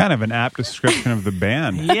jacket. It's kind of an apt description of the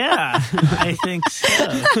band. Yeah, I think so.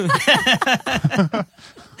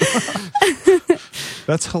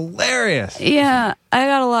 That's hilarious. Yeah, I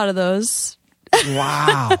got a lot of those.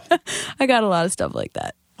 Wow. I got a lot of stuff like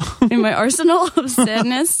that in my arsenal of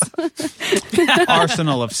sadness.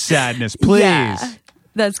 Arsenal of Sadness, please. Yeah,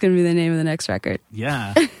 that's going to be the name of the next record.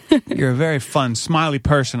 Yeah. You're a very fun, smiley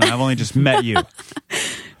person. I've only just met you.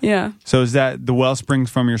 Yeah. So is that the wellspring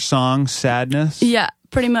from your song, Sadness? Yeah,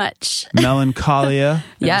 pretty much. Melancholia?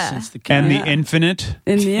 Yeah. Since the And Yeah. the infinite?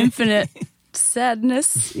 In the infinite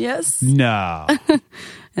sadness, yes. No. Yeah,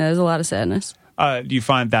 there's a lot of sadness. Do you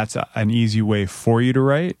find that's an easy way for you to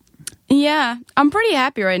write? Yeah, I'm pretty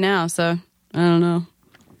happy right now, so I don't know.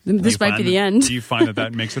 This might be the end. Do you find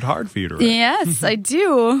that makes it hard for you to write? Yes, I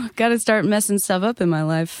do. Got to start messing stuff up in my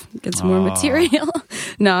life. Get some more material.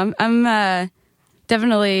 No, I'm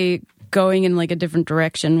definitely going in like a different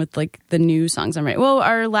direction with like the new songs I'm writing. Well,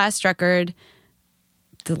 our last record,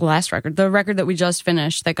 the record that we just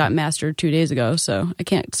finished that got mastered 2 days ago. So I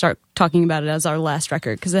can't start talking about it as our last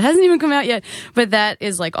record because it hasn't even come out yet. But that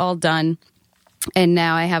is like all done. And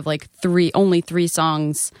now I have like only three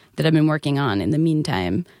songs that I've been working on in the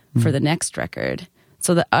meantime for the next record.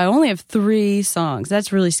 So that I only have 3 songs.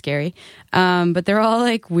 That's really scary. But they're all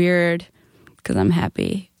like weird because I'm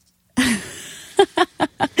happy.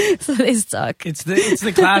 So they suck. It's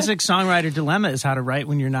the classic songwriter dilemma is how to write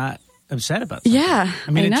when you're not upset about something. Yeah,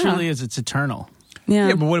 I mean, I it know. truly is. It's eternal.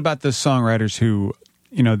 Yeah. But what about the songwriters who,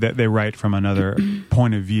 they write from another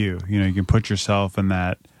point of view? You can put yourself in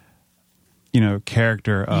that,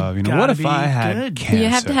 character of, what gotta if be I had good. cancer? You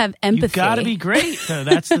have to have empathy. You've got to be great, though.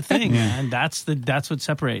 That's the thing, man. That's what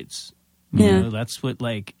separates. Yeah. That's what,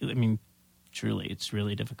 truly, it's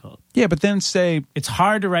really difficult. Yeah, but then say... It's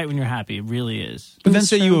hard to write when you're happy. It really is. But then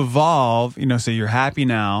say you evolve, say you're happy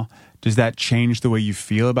now. Does that change the way you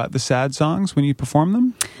feel about the sad songs when you perform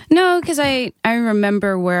them? No, because I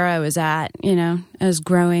remember where I was at, I was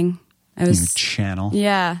growing. I was... Your channel.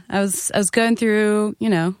 Yeah, I was going through,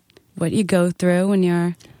 what you go through when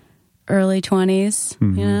you're early 20s,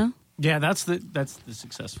 Yeah, that's the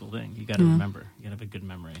successful thing. You got to remember. You got to have a good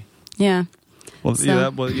memory. Yeah. Well,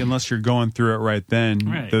 So- unless you're going through it right then,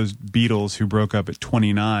 Right. those Beatles who broke up at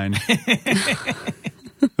 29.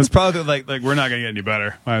 It's probably like we're not going to get any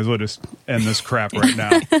better. Might as well just end this crap right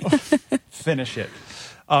now. Finish it.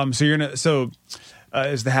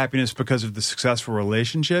 Is the happiness because of the successful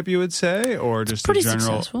relationship, you would say, or just Pretty a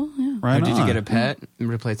general? successful, yeah. Right Or did you on. get a pet and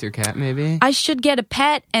replace your cat, maybe? I should get a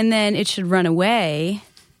pet and then it should run away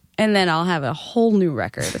and then I'll have a whole new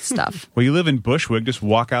record of stuff. Well, you live in Bushwick. Just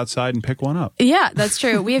walk outside and pick one up. Yeah, that's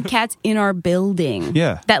true. We have cats in our building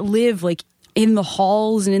that live like in the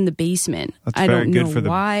halls and in the basement. That's I very don't good know for the-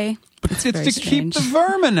 why. It's very to keep strange. the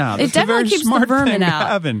vermin out. It That's definitely a very keeps the smart vermin thing out.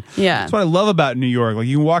 having. Yeah. That's what I love about New York. Like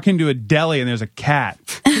you walk into a deli and there's a cat.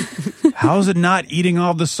 How is it not eating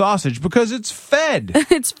all the sausage? Because it's fed. dead.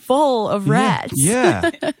 It's full of rats. Yeah.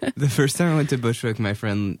 The first time I went to Bushwick, my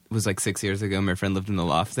friend was like 6 years ago. My friend lived in the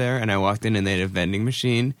loft there, and I walked in and they had a vending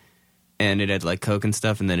machine, and it had like Coke and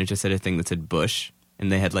stuff, and then it just had a thing that said Bush,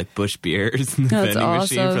 and they had like Bush beers in the That's vending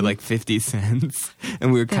machine for awesome. like 50 cents,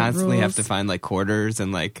 and we would That constantly have rules. to find like quarters,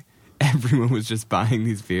 and like everyone was just buying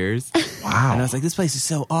these beers. Wow. And I was like, this place is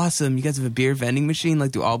so awesome. You guys have a beer vending machine?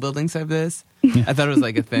 Like, do all buildings have this? I thought it was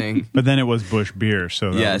like a thing. But then it was Bush beer, so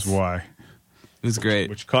that Yes. was why. It was great.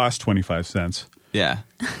 Which cost 25 cents. Yeah.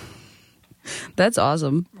 That's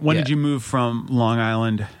awesome. When Yeah. did you move from Long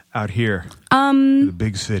Island out here? To the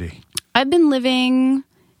big city. I've been living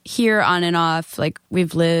here on and off. Like,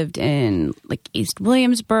 we've lived in like East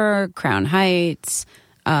Williamsburg, Crown Heights,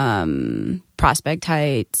 Prospect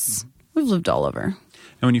Heights. We've lived all over.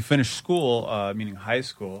 And when you finished school, meaning high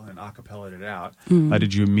school, and acapellaed it out,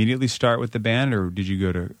 did you immediately start with the band, or did you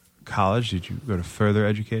go to college? Did you go to further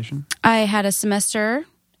education? I had a semester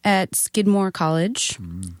at Skidmore College.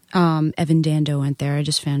 Evan Dando went there. I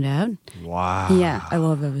just found out. Wow. Yeah, I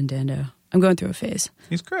love Evan Dando. I'm going through a phase.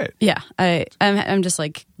 He's great. Yeah, I'm just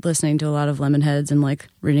like listening to a lot of Lemonheads and like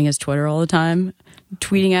reading his Twitter all the time,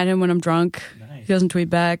 tweeting at him when I'm drunk. He doesn't tweet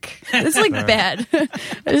back. It's like bad.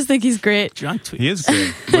 I just think he's great. Drunk tweet. He is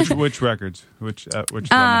good. Which records? Which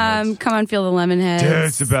Lemonheads? Come on, Feel the Lemonheads. Dude,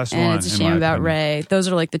 it's the best and one, It's a in Shame my About opinion. Ray. Those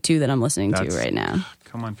are like the two that I'm listening to That's- right now.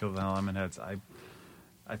 Come on, Feel the Lemonheads.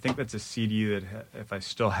 I think that's a CD that if I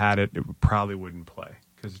still had it, it probably wouldn't play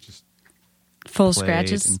because it just Full played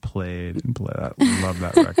scratches. and played and played. I love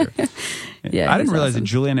that record. Yeah, I didn't he's realize awesome. that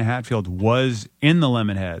Juliana Hatfield was in the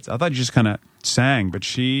Lemonheads. I thought you just kind of sang, but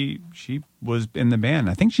she was in the band.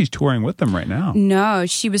 I think she's touring with them right now. No,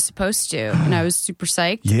 she was supposed to, and I was super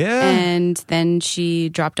psyched. Yeah. And then she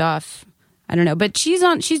dropped off. I don't know, but she's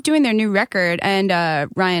doing their new record, and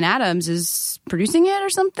Ryan Adams is producing it or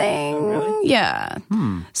something. Oh, really? Yeah.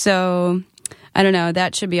 So I don't know.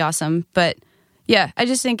 That should be awesome. But yeah, I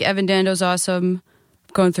just think Evan Dando's awesome.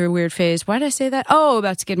 Going through a weird phase. Why did I say that? Oh,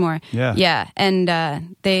 about Skidmore. Yeah. Yeah,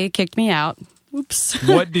 and they kicked me out. Oops.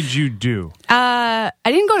 What did you do? I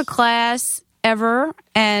didn't go to class ever,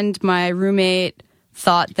 and my roommate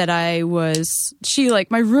thought that my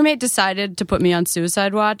roommate decided to put me on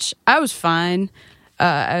suicide watch. I was fine.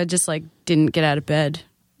 I just like didn't get out of bed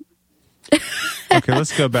Okay,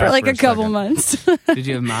 let's go back for like a couple second. months. Did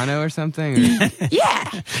you have mono or something? Or?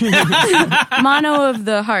 Yeah. Mono of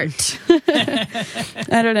the heart.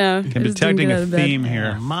 I don't know. I'm I just didn't detecting get out a of bed. theme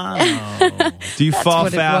here. Mono. Do you fall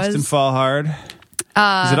what it fast was. and fall hard?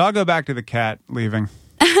 Does it all go back to the cat leaving?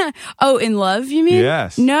 Oh, in love, you mean?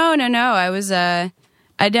 Yes. No. I was I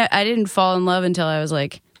didn't fall in love until I was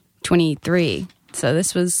like 23. So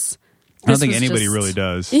this was I don't this think was anybody just- really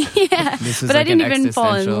does. Yeah. This was But I like didn't an even fall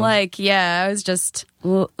in existential- like, yeah, I was just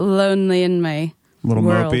lonely in my Little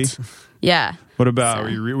world. mopey. Yeah. What about So-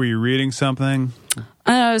 were you reading something?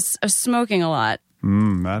 I was smoking a lot.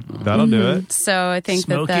 That'll do it. So I think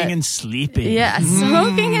Smoking that and sleeping. yeah,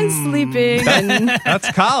 smoking and sleeping and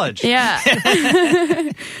That's college. yeah.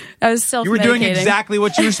 I was You self-medicating. were doing exactly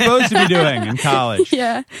what you were supposed to be doing in college.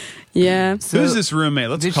 Yeah. Yeah. Who's this roommate?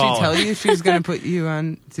 Let's Did she call tell her. you she was going to put you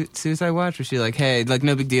on suicide watch? Was she like, hey, like,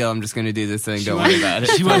 no big deal. I'm just going to do this thing. Don't worry about it.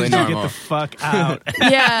 She wanted Totally you to get normal. the fuck out.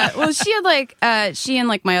 Yeah. Well, she had like she and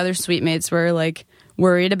like my other suite mates were like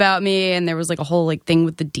worried about me, and there was like a whole like thing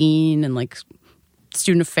with the dean and like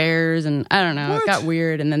student affairs, and I don't know, it got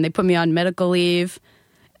weird. And then they put me on medical leave.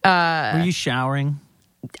 Were you showering?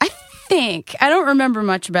 I think I don't remember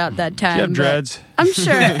much about that time. Do you have but dreads? I'm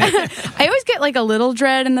sure. I always get like a little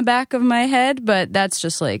dread in the back of my head, but that's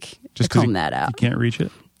just like Just I 'cause comb you that out. You can't reach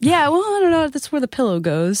it. Yeah, well, I don't know. That's where the pillow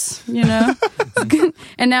goes, you know?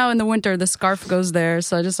 And now in the winter, the scarf goes there.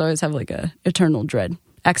 So I just always have like a eternal dread.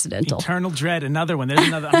 Accidental. Eternal Dread, another one. There's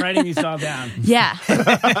another. I'm writing these all down. Yeah.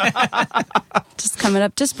 Just coming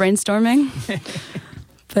up, just brainstorming.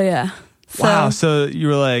 But yeah. So, Wow. So you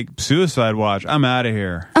were like, suicide watch. I'm out of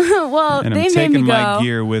here. well, And they I'm made me taking go. my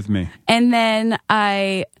gear with me. And then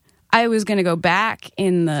I was going to go back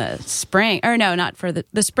in the spring. Or no, not for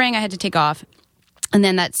the spring. I had to take off. And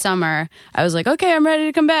then that summer, I was like, okay, I'm ready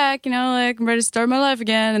to come back. You know, like I'm ready to start my life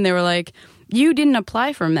again. And they were like, you didn't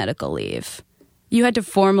apply for medical leave. You had to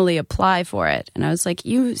formally apply for it. And I was like,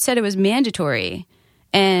 you said it was mandatory.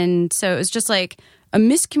 And so it was just like a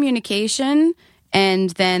miscommunication. And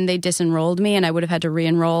then they disenrolled me, and I would have had to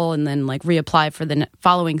re-enroll and then like reapply for the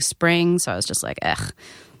following spring. So I was just like, ugh,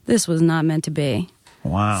 this was not meant to be.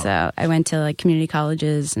 Wow. So I went to like community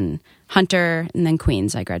colleges and Hunter and then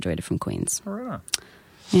Queens. I graduated from Queens. Right on.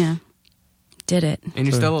 Yeah. did it. And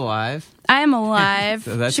you're still alive? I am alive.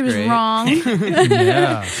 So that's she was great. wrong.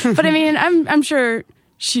 Yeah. But I mean, I'm sure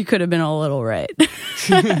she could have been a little right.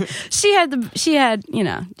 she had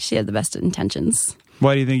the best intentions.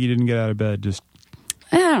 Why do you think you didn't get out of bed? Just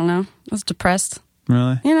I don't know. I was depressed.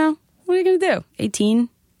 really? What are you going to do? 18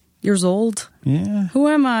 years old. Yeah. Who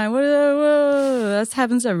am I? Whoa, that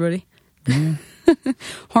happens to everybody.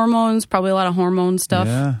 Hormones, probably a lot of hormone stuff.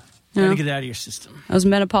 Yeah. You know? Gotta get it out of your system. I was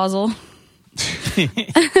menopausal.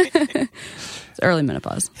 It's early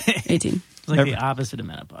menopause. 18. It's like the opposite of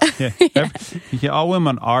menopause. Yeah. All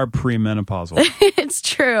women are premenopausal It's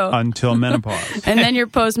true. until menopause. And then you're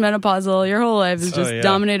postmenopausal. Your whole life is just yeah.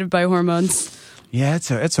 dominated by hormones. Yeah,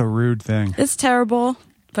 it's a rude thing. It's terrible,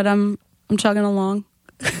 but I'm chugging along.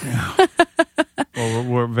 Well,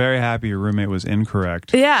 we're very happy your roommate was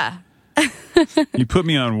incorrect. Yeah. You put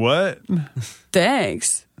me on what?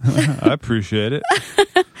 Thanks. I appreciate it.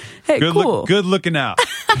 Hey, Good cool. good looking out.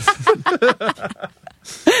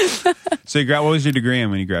 So what was your degree in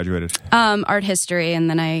when you graduated? Art history, and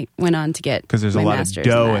then I went on to get Because there's a my lot master's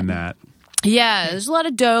of dough in that. Yeah, there's a lot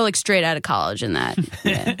of dough, like straight out of college in that.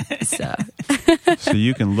 Yeah. So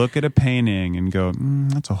you can look at a painting and go,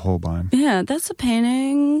 that's a Holbein. Yeah, that's a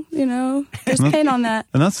painting. There's paint on that.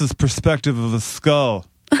 And that's the perspective of the skull.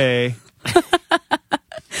 A.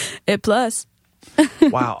 A plus.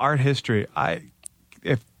 Wow, art history. I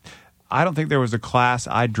don't think there was a class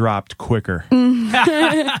I dropped quicker than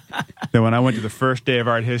when I went to the first day of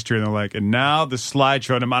art history, and they're like, and now the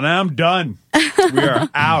slideshow, and I'm done. We are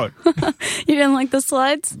out. You didn't like the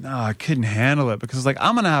slides? No, I couldn't handle it because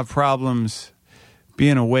I'm going to have problems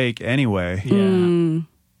being awake anyway. Yeah.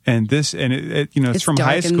 And it's It's from dark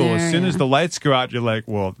high in school. there, As soon as yeah. the lights go out, you're like,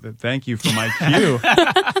 well, thank you for my cue.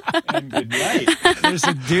 And good night. There's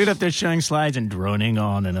a dude up there showing slides and droning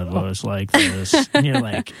on in a voice like this. And you're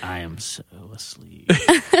like, I am so asleep.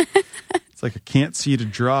 It's like I can't see to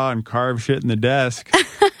draw and carve shit in the desk.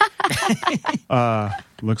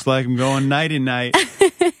 Looks like I'm going nighty night.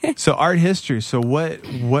 So art history. So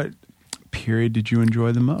what period did you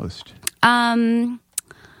enjoy the most?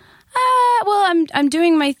 Well, I'm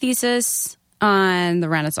doing my thesis on the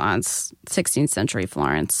Renaissance, 16th century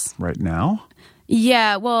Florence. Right now?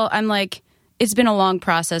 Yeah, well, it's been a long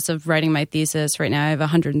process of writing my thesis. Right now I have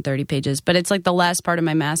 130 pages, but it's like the last part of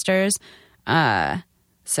my master's.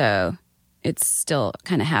 So it's still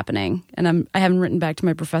kind of happening. And I haven't written back to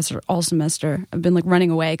my professor all semester. I've been running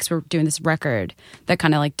away because we're doing this record that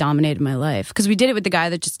kind of dominated my life. Because we did it with the guy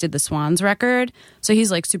that just did the Swans record. So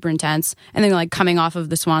he's super intense. And then coming off of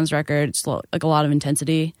the Swans record, it's a lot of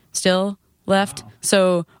intensity still left. Wow.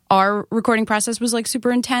 So our recording process was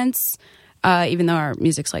super intense. Even though our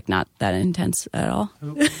music's not that intense at all.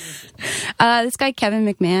 This guy, Kevin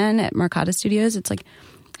McMahon at Marcata Studios. It's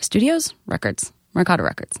Marcata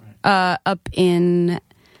Records. Up in,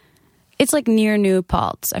 it's near New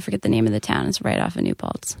Paltz. I forget the name of the town. It's right off of New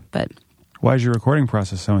Paltz. But why is your recording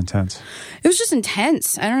process so intense? it was just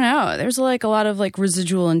intense. I don't know. There's a lot of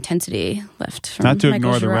residual intensity left from Not to Michael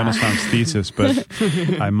ignore the Girard. Renaissance thesis, but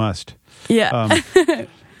I must. Yeah.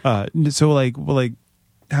 So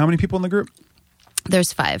how many people in the group?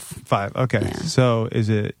 There's 5. 5. Okay. Yeah. So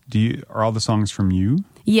are all the songs from you?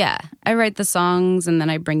 Yeah, I write the songs and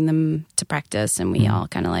then I bring them to practice, and we all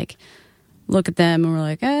kind of look at them and we're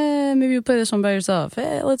like, maybe you play this one by yourself.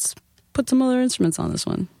 Hey, let's put some other instruments on this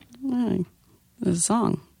one. There's a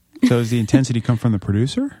song. So does the intensity come from the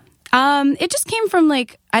producer? It just came from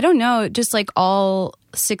I don't know, just all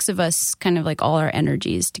 6 of us, kind of all our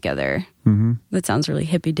energies together. Mm-hmm. That sounds really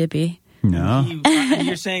hippy dippy. No.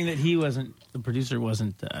 You're saying that the producer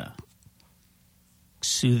wasn't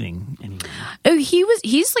soothing anyone. Oh,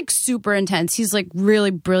 he's super intense. He's really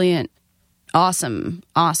brilliant, awesome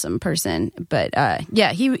person. But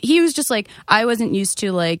yeah, he was just I wasn't used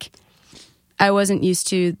to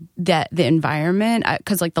the environment,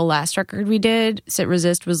 because the last record we did, Sit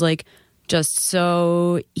Resist, was just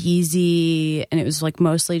so easy, and it was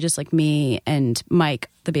mostly just me and Mike,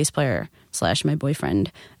 the bass player / my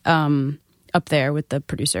boyfriend, up there with the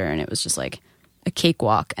producer, and it was just a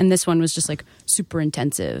cakewalk. And this one was just super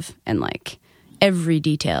intensive, and every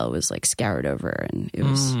detail was scoured over, and it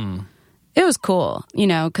was cool,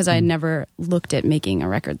 because I never looked at making a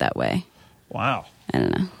record that way. Wow. I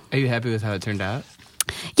don't know. Are you happy with how it turned out?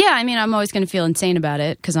 Yeah, I mean, I'm always going to feel insane about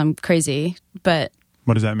it because I'm crazy, but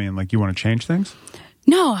What does that mean? You want to change things?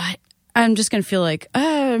 no, I'm just going to feel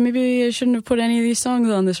maybe I shouldn't have put any of these songs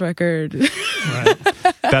on this record. Right.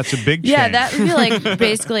 That's a big change. Yeah, that would be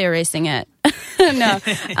basically erasing it. No,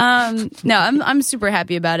 I'm super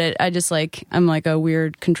happy about it. I just I'm a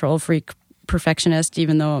weird control freak perfectionist,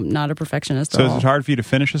 even though I'm not a perfectionist So at is all. it hard for you to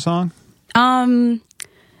finish a song?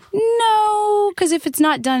 No, because if it's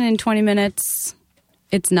not done in 20 minutes,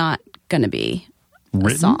 it's not going to be a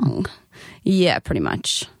Written? song. Yeah, pretty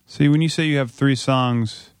much. See, when you say you have 3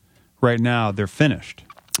 songs right now, they're finished.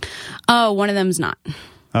 Oh, one of them's not.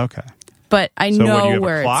 Okay. But I So what, do you know have a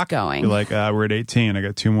where clock? it's going. You're like, we're at 18. I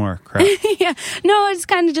got 2 more. Crap. Yeah. No, it's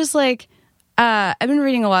kind of just like I've been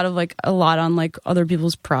reading a lot on like other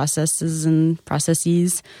people's processes and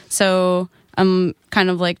processes. So I'm kind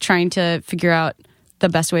of like trying to figure out the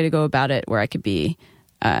best way to go about it where I could be,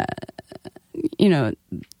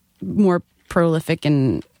 more prolific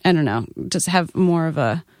and I don't know, just have more of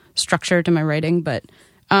a structure to my writing. But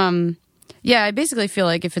yeah, I basically feel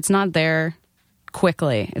like if it's not there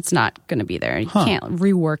quickly, it's not going to be there. You can't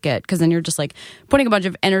rework it because then you're just like putting a bunch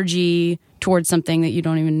of energy towards something that you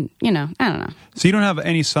don't even, I don't know. So you don't have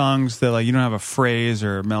any songs that like you don't have a phrase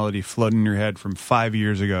or a melody floating in your head from 5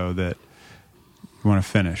 years ago that you want to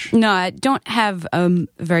finish? No, I don't have a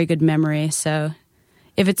very good memory. So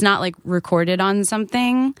if it's not like recorded on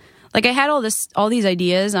something, like I had all these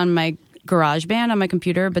ideas on my GarageBand on my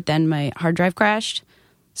computer, but then my hard drive crashed.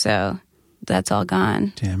 So that's all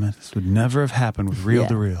gone. Damn it. This would never have happened with Reel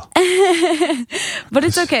to Reel. But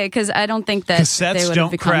it's okay because I don't think that Cassettes they would don't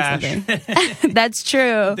have become crash. something. That's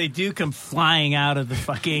true. They do come flying out of the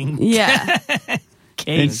fucking Yeah.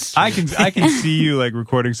 case. I can see you like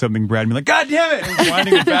recording something, Brad, and be like, God damn it! And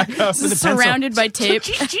winding it back up with a pencil. Surrounded by tape.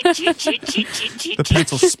 The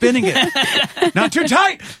pencil spinning it. Not too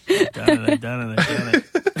tight! Done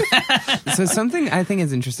it. So something I think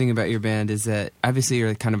is interesting about your band is that obviously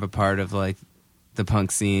you're kind of a part of like the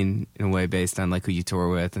punk scene in a way based on like who you tour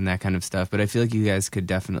with and that kind of stuff. But I feel like you guys could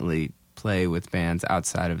definitely play with bands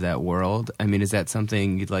outside of that world. I mean, is that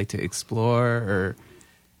something you'd like to explore, or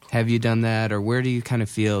have you done that, or where do you kind of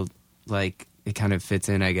feel like it kind of fits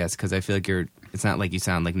in, I guess? Because I feel like it's not like you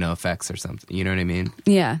sound like No Effects or something. You know what I mean?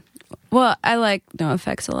 Yeah. Well, I like No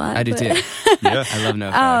Effects a lot. I do but- too. Yeah. I love No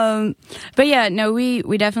Effects. But yeah, no, we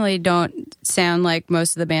definitely don't sound like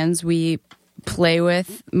most of the bands we play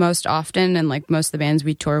with most often, and like most of the bands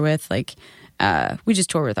we tour with, like we just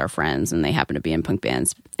tour with our friends and they happen to be in punk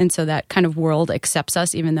bands. And so that kind of world accepts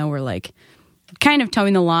us, even though we're like kind of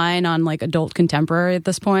towing the line on like adult contemporary at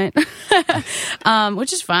this point,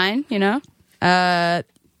 which is fine,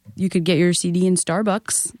 you could get your CD in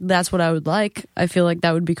Starbucks. That's what I would like. I feel like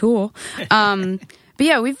that would be cool. But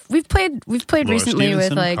yeah, we've played Laura recently Stevenson,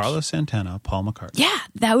 with like Carlos Santana, Paul McCartney. yeah,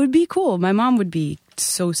 that would be cool. My mom would be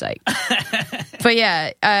so psyched. But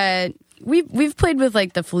yeah, we've played with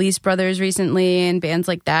like the Felice Brothers recently and bands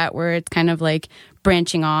like that where it's kind of like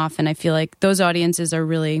branching off, and I feel like those audiences are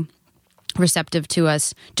really receptive to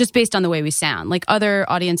us just based on the way we sound. Like other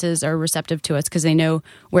audiences are receptive to us because they know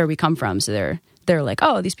where we come from, so they're like,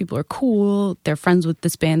 oh, these people are cool. They're friends with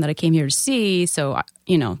this band that I came here to see. So,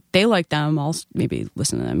 they like them. I'll maybe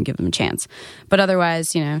listen to them and give them a chance. But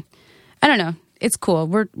otherwise, I don't know. It's cool.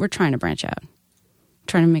 We're trying to branch out.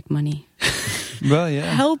 Trying to make money. Well, yeah.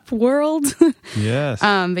 Help world. Yes.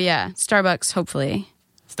 But yeah, Starbucks, hopefully.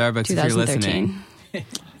 Starbucks, if you're 2013. listening.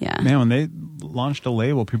 Yeah. Man, when they launched a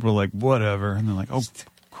label, people were like, whatever. And they're like, oh,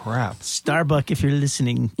 crap. Starbuck, if you're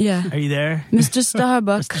listening. Yeah. Are you there? Mr.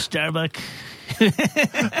 Starbuck. Mr. Starbuck.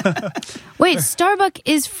 Wait, Starbuck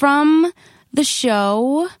is from the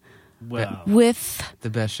show Well, with The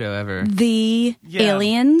best show ever. the Yeah.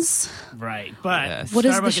 aliens. right. But Yes. What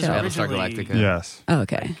is the Starbuck show? Battlestar originally, Galactica. Yes. Oh,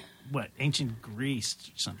 okay. What, ancient Greece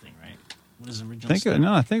or something, right? What is the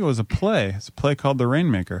original I think it was a play. It's a play called The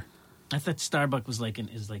Rainmaker. I thought Starbuck was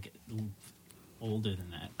is older than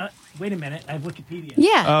that. Wait a minute, I have Wikipedia.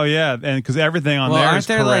 Yeah. Oh, yeah. And because everything on Well, there aren't is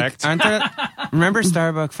there correct. remember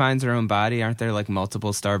Starbuck finds her own body? Aren't there like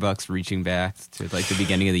multiple Starbucks reaching back to like the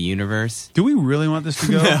beginning of the universe? Do we really want this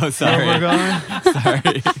to go? No, sorry. Where we're going?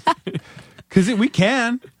 Sorry. Because we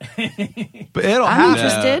can. But it'll I'm happen.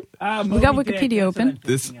 interested. We got Wikipedia open.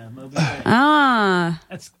 This- Moby Dick.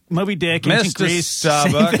 That's Moby Dick, ancient Mr. Greece.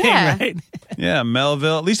 Starbuck. Same thing, Yeah. right? Yeah,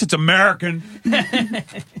 Melville. At least it's American,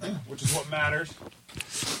 which is what matters.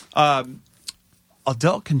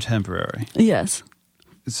 Adult contemporary. Yes.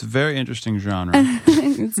 It's a very interesting genre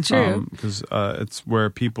It's true. because it's where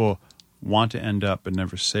people want to end up but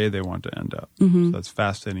never say they want to end up. Mm-hmm. So that's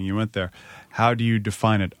fascinating. You went there. How do you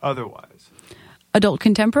define it otherwise? Adult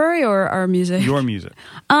contemporary or our music? Your music.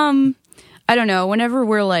 I don't know. Whenever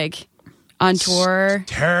we're like on tour,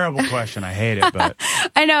 Terrible question. I hate it, but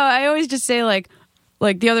I know. I always just say like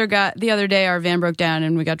the other day our van broke down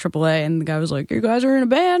and we got AAA and the guy was like, "You guys are in a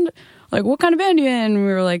band? Like, what kind of band are you in?" And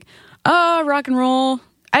we were like, rock and roll."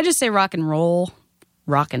 I just say rock and roll.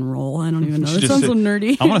 rock and roll. I don't even know. Should It just sounds say- so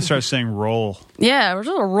nerdy. I want to start saying roll. Yeah, we're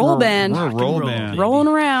just a roll band. We're a roll Rock and band. baby. Rolling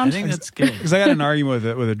around. I think that's good. Because I got in an argument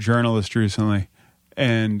with a journalist recently,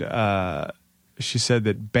 and she said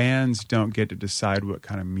that bands don't get to decide what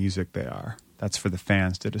kind of music they are. That's for the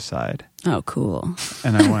fans to decide. Oh, cool.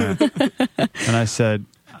 And I went, and I said,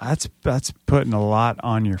 that's putting a lot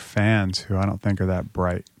on your fans, who I don't think are that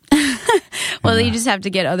bright. Well, you just have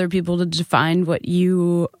to get other people to define what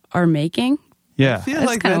you are making. Yeah. I feel That's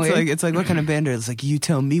like kinda that's weird. like it's like what kind of band are it's like you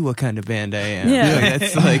tell me what kind of band I am. Yeah. Like,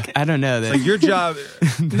 that's like I don't know. That, Like your job.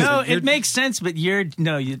 No, it makes sense, but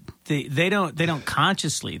they don't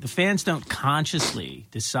consciously. The fans don't consciously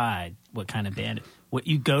decide what kind of band. What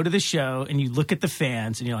you go to the show and you look at the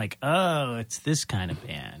fans and you're like, oh, it's this kind of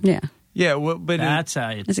band. Yeah. Yeah, well, but That's how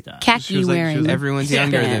it's It's a done. She khaki was like- she wearing. was like- everyone's Yeah.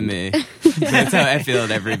 younger band. than me. That's how I feel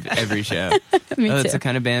at every show. Me It's too. a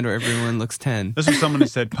kind of band where everyone looks 10. this was someone who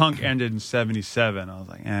said punk ended in '77. I was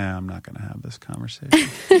like, I'm not going to have this conversation.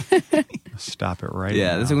 Stop it right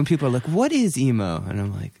Yeah, now. that's like when people are like, "What is emo?" And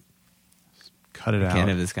I'm like, Cut it I out. can't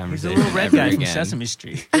have this He's a conversation. little red ever guy from again. Sesame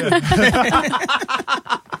Street.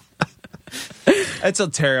 It's a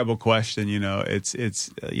terrible question, It's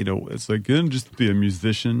it's like, can it just be a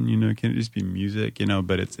musician, Can it just be music,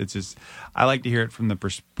 But it's just, I like to hear it from the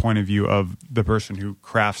point of view of the person who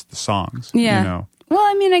crafts the songs. Yeah. Well,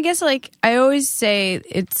 I mean, I guess like I always say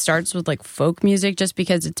it starts with like folk music just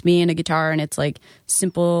because it's me and a guitar and it's like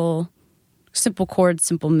simple chords,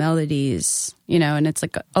 simple melodies, and it's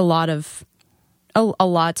like a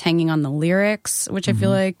lot's hanging on the lyrics, which I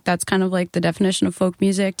feel like that's kind of like the definition of folk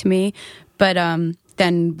music to me. But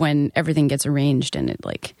then when everything gets arranged and it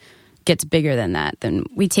like gets bigger than that, then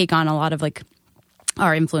we take on a lot of like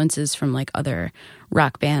our influences from like other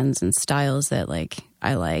rock bands and styles that like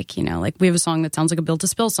I like, like we have a song that sounds like a Built to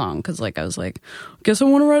Spill song because like I was like, guess I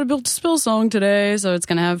want to write a Built to Spill song today, so it's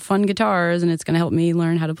gonna have fun guitars and it's gonna help me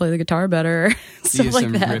learn how to play the guitar better. You Stuff have like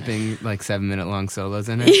some that. ripping like 7-minute long solos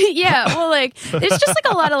in it. Yeah, well, like it's just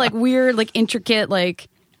like a lot of like weird, like intricate, like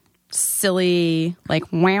silly, like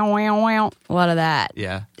wow wow wow, a lot of that,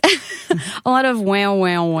 Yeah, a lot of wow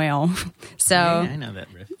wow wow. So I know that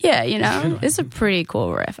riff. yeah, it's a pretty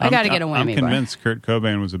cool riff. I got to get a I'm whammy bar. convinced Kurt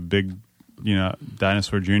Cobain was a big,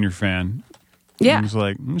 Dinosaur Jr. fan. Yeah, He was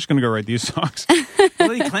like, I'm just going to go write these songs. Well,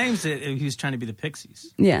 he claims that he was trying to be the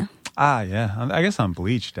Pixies. yeah. Yeah. I guess on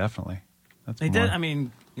Bleach, definitely. That's They more. did. I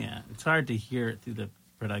mean, yeah, it's hard to hear it through the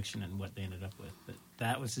production and what they ended up with, but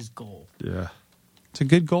that was his goal. Yeah. It's a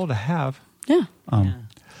good goal to have. Yeah.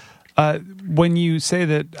 Yeah. When you say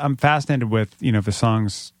that, I'm fascinated with, if a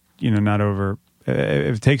song's, not over,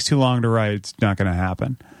 if it takes too long to write, it's not going to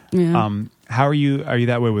happen. Yeah. How are you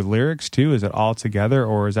that way with lyrics too? Is it all together,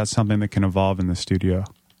 or is that something that can evolve in the studio?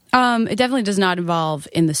 It definitely does not evolve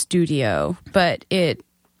in the studio, but it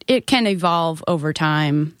can evolve over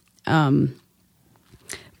time.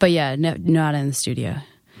 But yeah, no, not in the studio.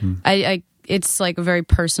 I it's like a very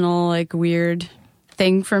personal, like weird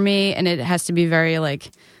thing for me, and it has to be very like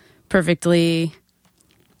perfectly.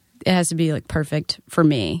 It has to be like perfect for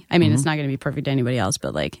me. I mean, it's not going to be perfect to anybody else,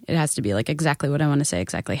 but like it has to be like exactly what I want to say,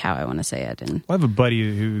 exactly how I want to say it. And I have a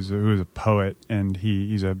buddy who's a poet, and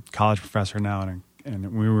he's a college professor now, and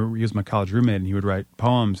he was my college roommate, and he would write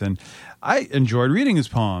poems, and I enjoyed reading his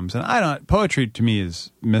poems. And poetry to me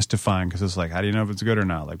is mystifying because it's like, how do you know if it's good or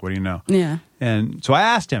not? Like, what do you know? yeah, And so I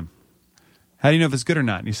asked him, how do you know if it's good or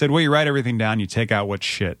not? And he said, well, you write everything down, you take out what's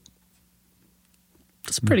shit.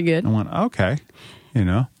 it's pretty good. I went, okay,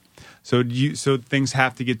 So so things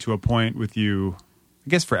have to get to a point with you, I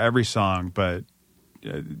guess for every song, but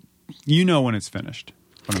when it's finished.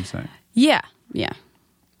 What I'm saying. Yeah, yeah.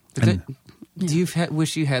 do you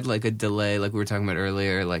wish you had like a delay, like we were talking about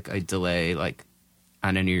earlier, like a delay, like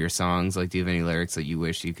on any of your songs? Like, do you have any lyrics that you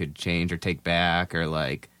wish you could change or take back, or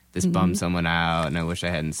like this bummed someone out and I wish I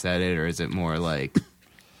hadn't said it, or is it more like?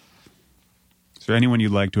 Is there anyone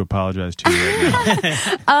you'd like to apologize to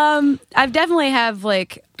right now? I've definitely have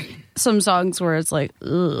like some songs where it's like,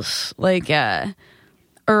 ugh, like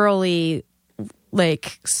early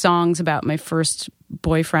like songs about my first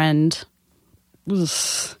boyfriend, ugh,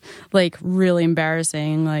 like really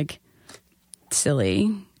embarrassing, like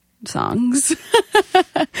silly songs.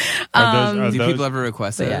 Are Do those- people ever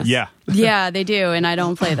request But those? Yeah. Yeah, they do, and I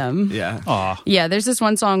don't play them. Yeah. Aw. Yeah, there's this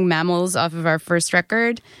one song, Mammals, off of our first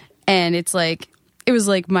record, and it was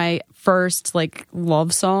like my first like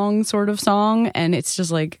love song sort of song, and it's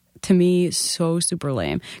just like, to me, so super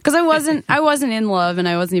lame because I wasn't in love and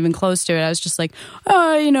I wasn't even close to it. I was just like,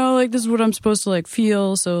 like this is what I'm supposed to like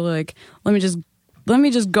feel, so like let me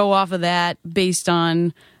just go off of that based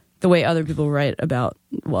on the way other people write about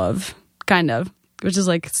love, kind of. which is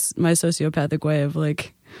like my sociopathic way of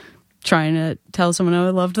like trying to tell someone I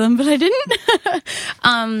loved them, but I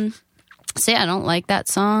didn't. So yeah, I don't like that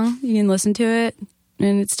song. You can listen to it,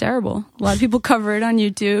 and it's terrible. A lot of people cover it on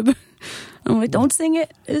YouTube. I'm like, don't sing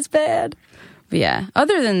it. It's bad. But yeah,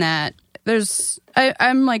 other than that,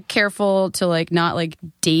 I'm like careful to like not like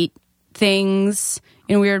date things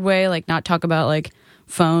in a weird way, like not talk about like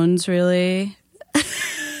phones really.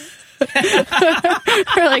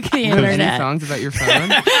 Or like the internet. Songs about your phone?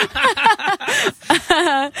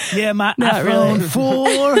 Yeah, my Not iPhone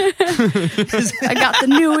really. 4. I got the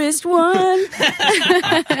newest one.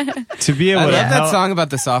 To be able I to love that help, song about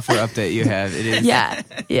the software update you have. It is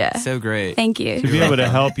Yeah. so great. Thank to you. be able to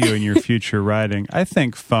help you in your future writing, I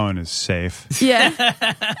think phone is safe. Yeah.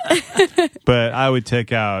 But I would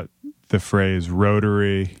take out the phrase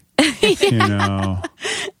rotary, you know,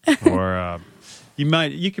 or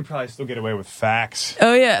you could probably still get away with fax,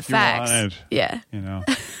 Oh yeah, you facts. wanted. Yeah. you know,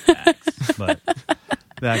 but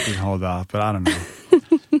that can hold off. But I don't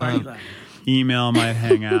know. Email might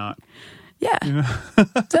hang out. Yeah.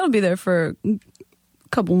 That'll be there for a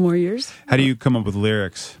couple more years. How do you come up with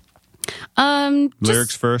lyrics?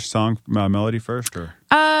 Lyrics first, song melody first, or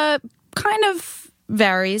Kind of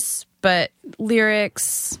varies, but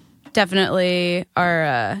lyrics definitely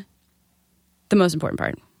are the most important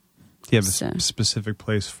part. do you have a So- specific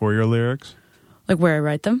place for your lyrics? Like where I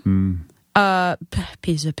write them.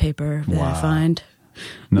 Piece of paper that I find.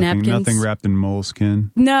 Napkins. Nothing wrapped in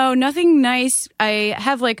moleskin. No, nothing nice. I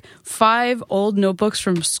have like 5 old notebooks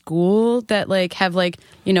from school that like have like,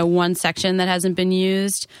 one section that hasn't been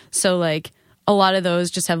used. So like a lot of those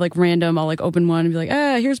just have like random, I'll like open one and be like,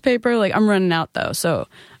 here's paper. Like I'm running out though. So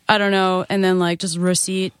I don't know. And then like just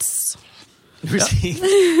receipts. You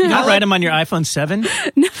don't write them on your iPhone 7?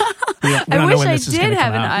 No. I wish I did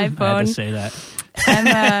have an I had iPhone. to say that. And,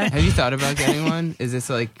 Have you thought about getting one? Is this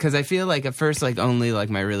like, because I feel like at first like only like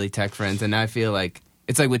my really tech friends, and now I feel like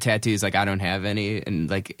it's like with tattoos, like I don't have any, and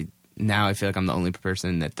like now I feel like I'm the only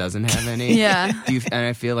person that doesn't have any. Yeah. And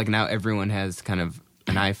I feel like now everyone has kind of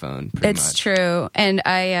an iPhone. Pretty it's much. true. And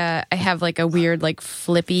I have like a weird like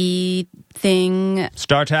flippy thing.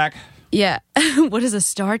 StarTAC. Yeah. What is a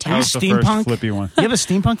star That tag? was the Steampunk? first flippy one. You have a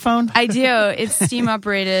steampunk phone? I do. It's steam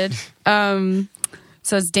operated.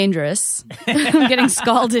 So it's dangerous. I'm getting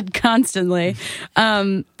scalded constantly.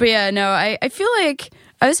 But yeah, no, I feel like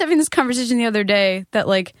I was having this conversation the other day that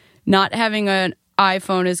like not having an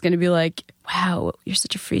iPhone is going to be like, wow, you're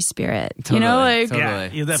such a free spirit. Totally, like, totally. Yeah,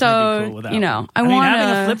 you'll definitely So, be cool without I one. wanna-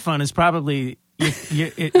 having a flip phone is probably... I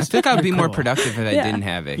think I would be more cool. productive if I Yeah. didn't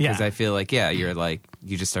have it, because Yeah. I feel like you're like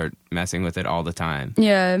you just start messing with it all the time.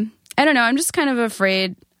 Yeah. I don't know. I'm just kind of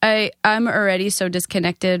afraid. I'm already so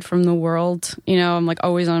disconnected from the world. I'm like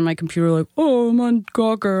always on my computer like, oh, I'm on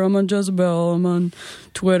Gawker, I'm on Jezebel, I'm on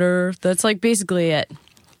Twitter. That's like basically it.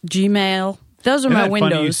 Gmail. Those are Isn't my that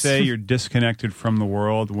windows. funny you say you're disconnected from the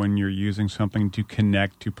world when you're using something to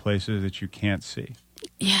connect to places that you can't see?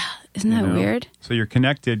 Yeah. Isn't You that know? weird? So you're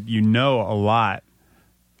connected, you know a lot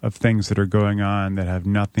of things that are going on that have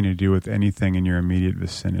nothing to do with anything in your immediate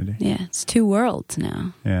vicinity. Yeah. It's 2 worlds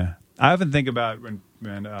now. Yeah. I often think about when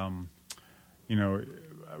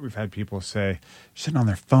we've had people say, sitting on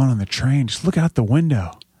their phone on the train, just look out the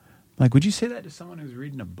window. Like, would you say that to someone who's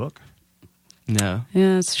reading a book? No.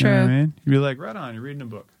 Yeah, it's You true. know what I mean? You'd be like, right on, you're reading a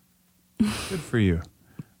book. Good for you.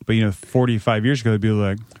 But, 45 years ago, they'd be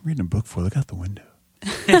like, I'm reading a book for, look out the window.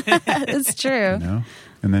 It's true. You know?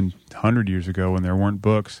 And then 100 years ago, when there weren't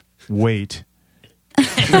books, wait.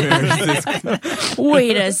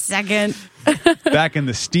 Wait a second. Back in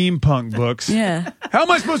the steampunk books. Yeah. How am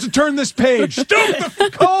I supposed to turn this page? Stoke the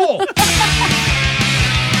coal!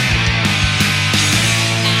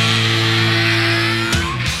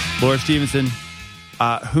 Laura Stevenson,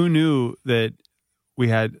 who knew that we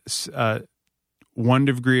had 1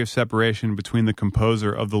 degree of separation between the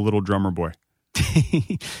composer of The Little Drummer Boy?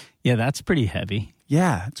 Yeah, that's pretty heavy.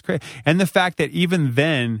 Yeah, it's great. And the fact that even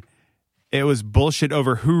then, it was bullshit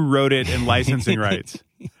over who wrote it and licensing rights.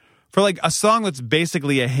 For like a song that's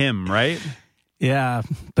basically a hymn, right? Yeah,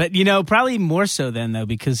 but probably more so then though,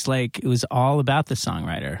 because like it was all about the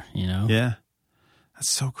songwriter. Yeah. That's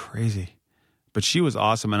so crazy. But she was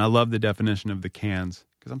awesome, and I love the definition of the cans,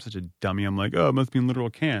 because I'm such a dummy. I'm like, oh, it must be in literal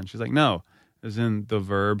can. She's like, no, as in the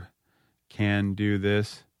verb, can do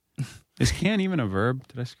this. Is can even a verb?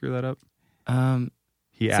 Did I screw that up?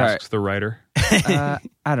 He Sorry. asks the writer. I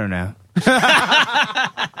don't know.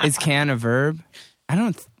 Is can a verb? I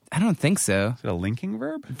don't think so. Is it a linking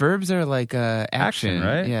verb? Verbs are like action,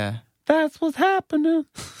 right? Yeah. That's what's happening.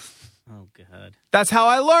 Oh God. That's how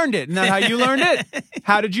I learned it. Isn't that how you learned it?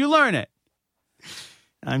 How did you learn it?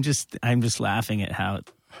 I'm just laughing at how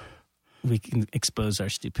we can expose our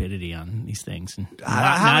stupidity on these things and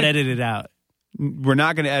not edit it out. We're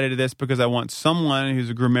not going to edit this because I want someone who's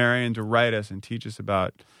a grammarian to write us and teach us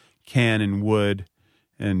about can and would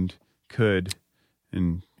and could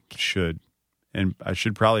and should. And I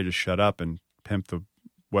should probably just shut up and pimp the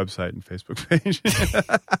website and Facebook page.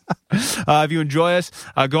 If you enjoy us,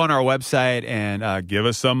 go on our website and give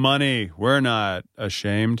us some money. We're not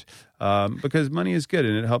ashamed because money is good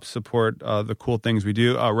and it helps support the cool things we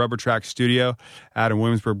do. Rubber Track Studio out in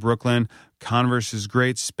Williamsburg, Brooklyn. Converse's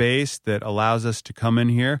great space that allows us to come in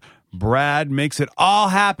here. Brad makes it all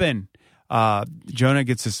happen. Jonah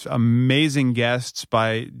gets this amazing guests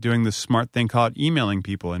by doing this smart thing called emailing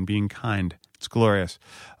people and being kind. It's glorious.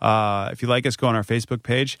 If you like us, go on our Facebook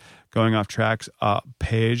page, Going Off Tracks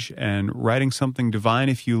page, and writing something divine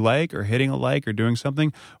if you like, or hitting a like, or doing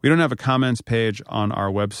something. We don't have a comments page on our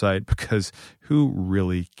website because who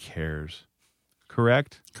really cares?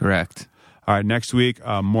 Correct? Correct. All right, next week,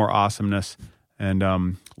 more awesomeness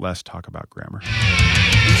and less talk about grammar.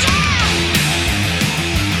 Yeah!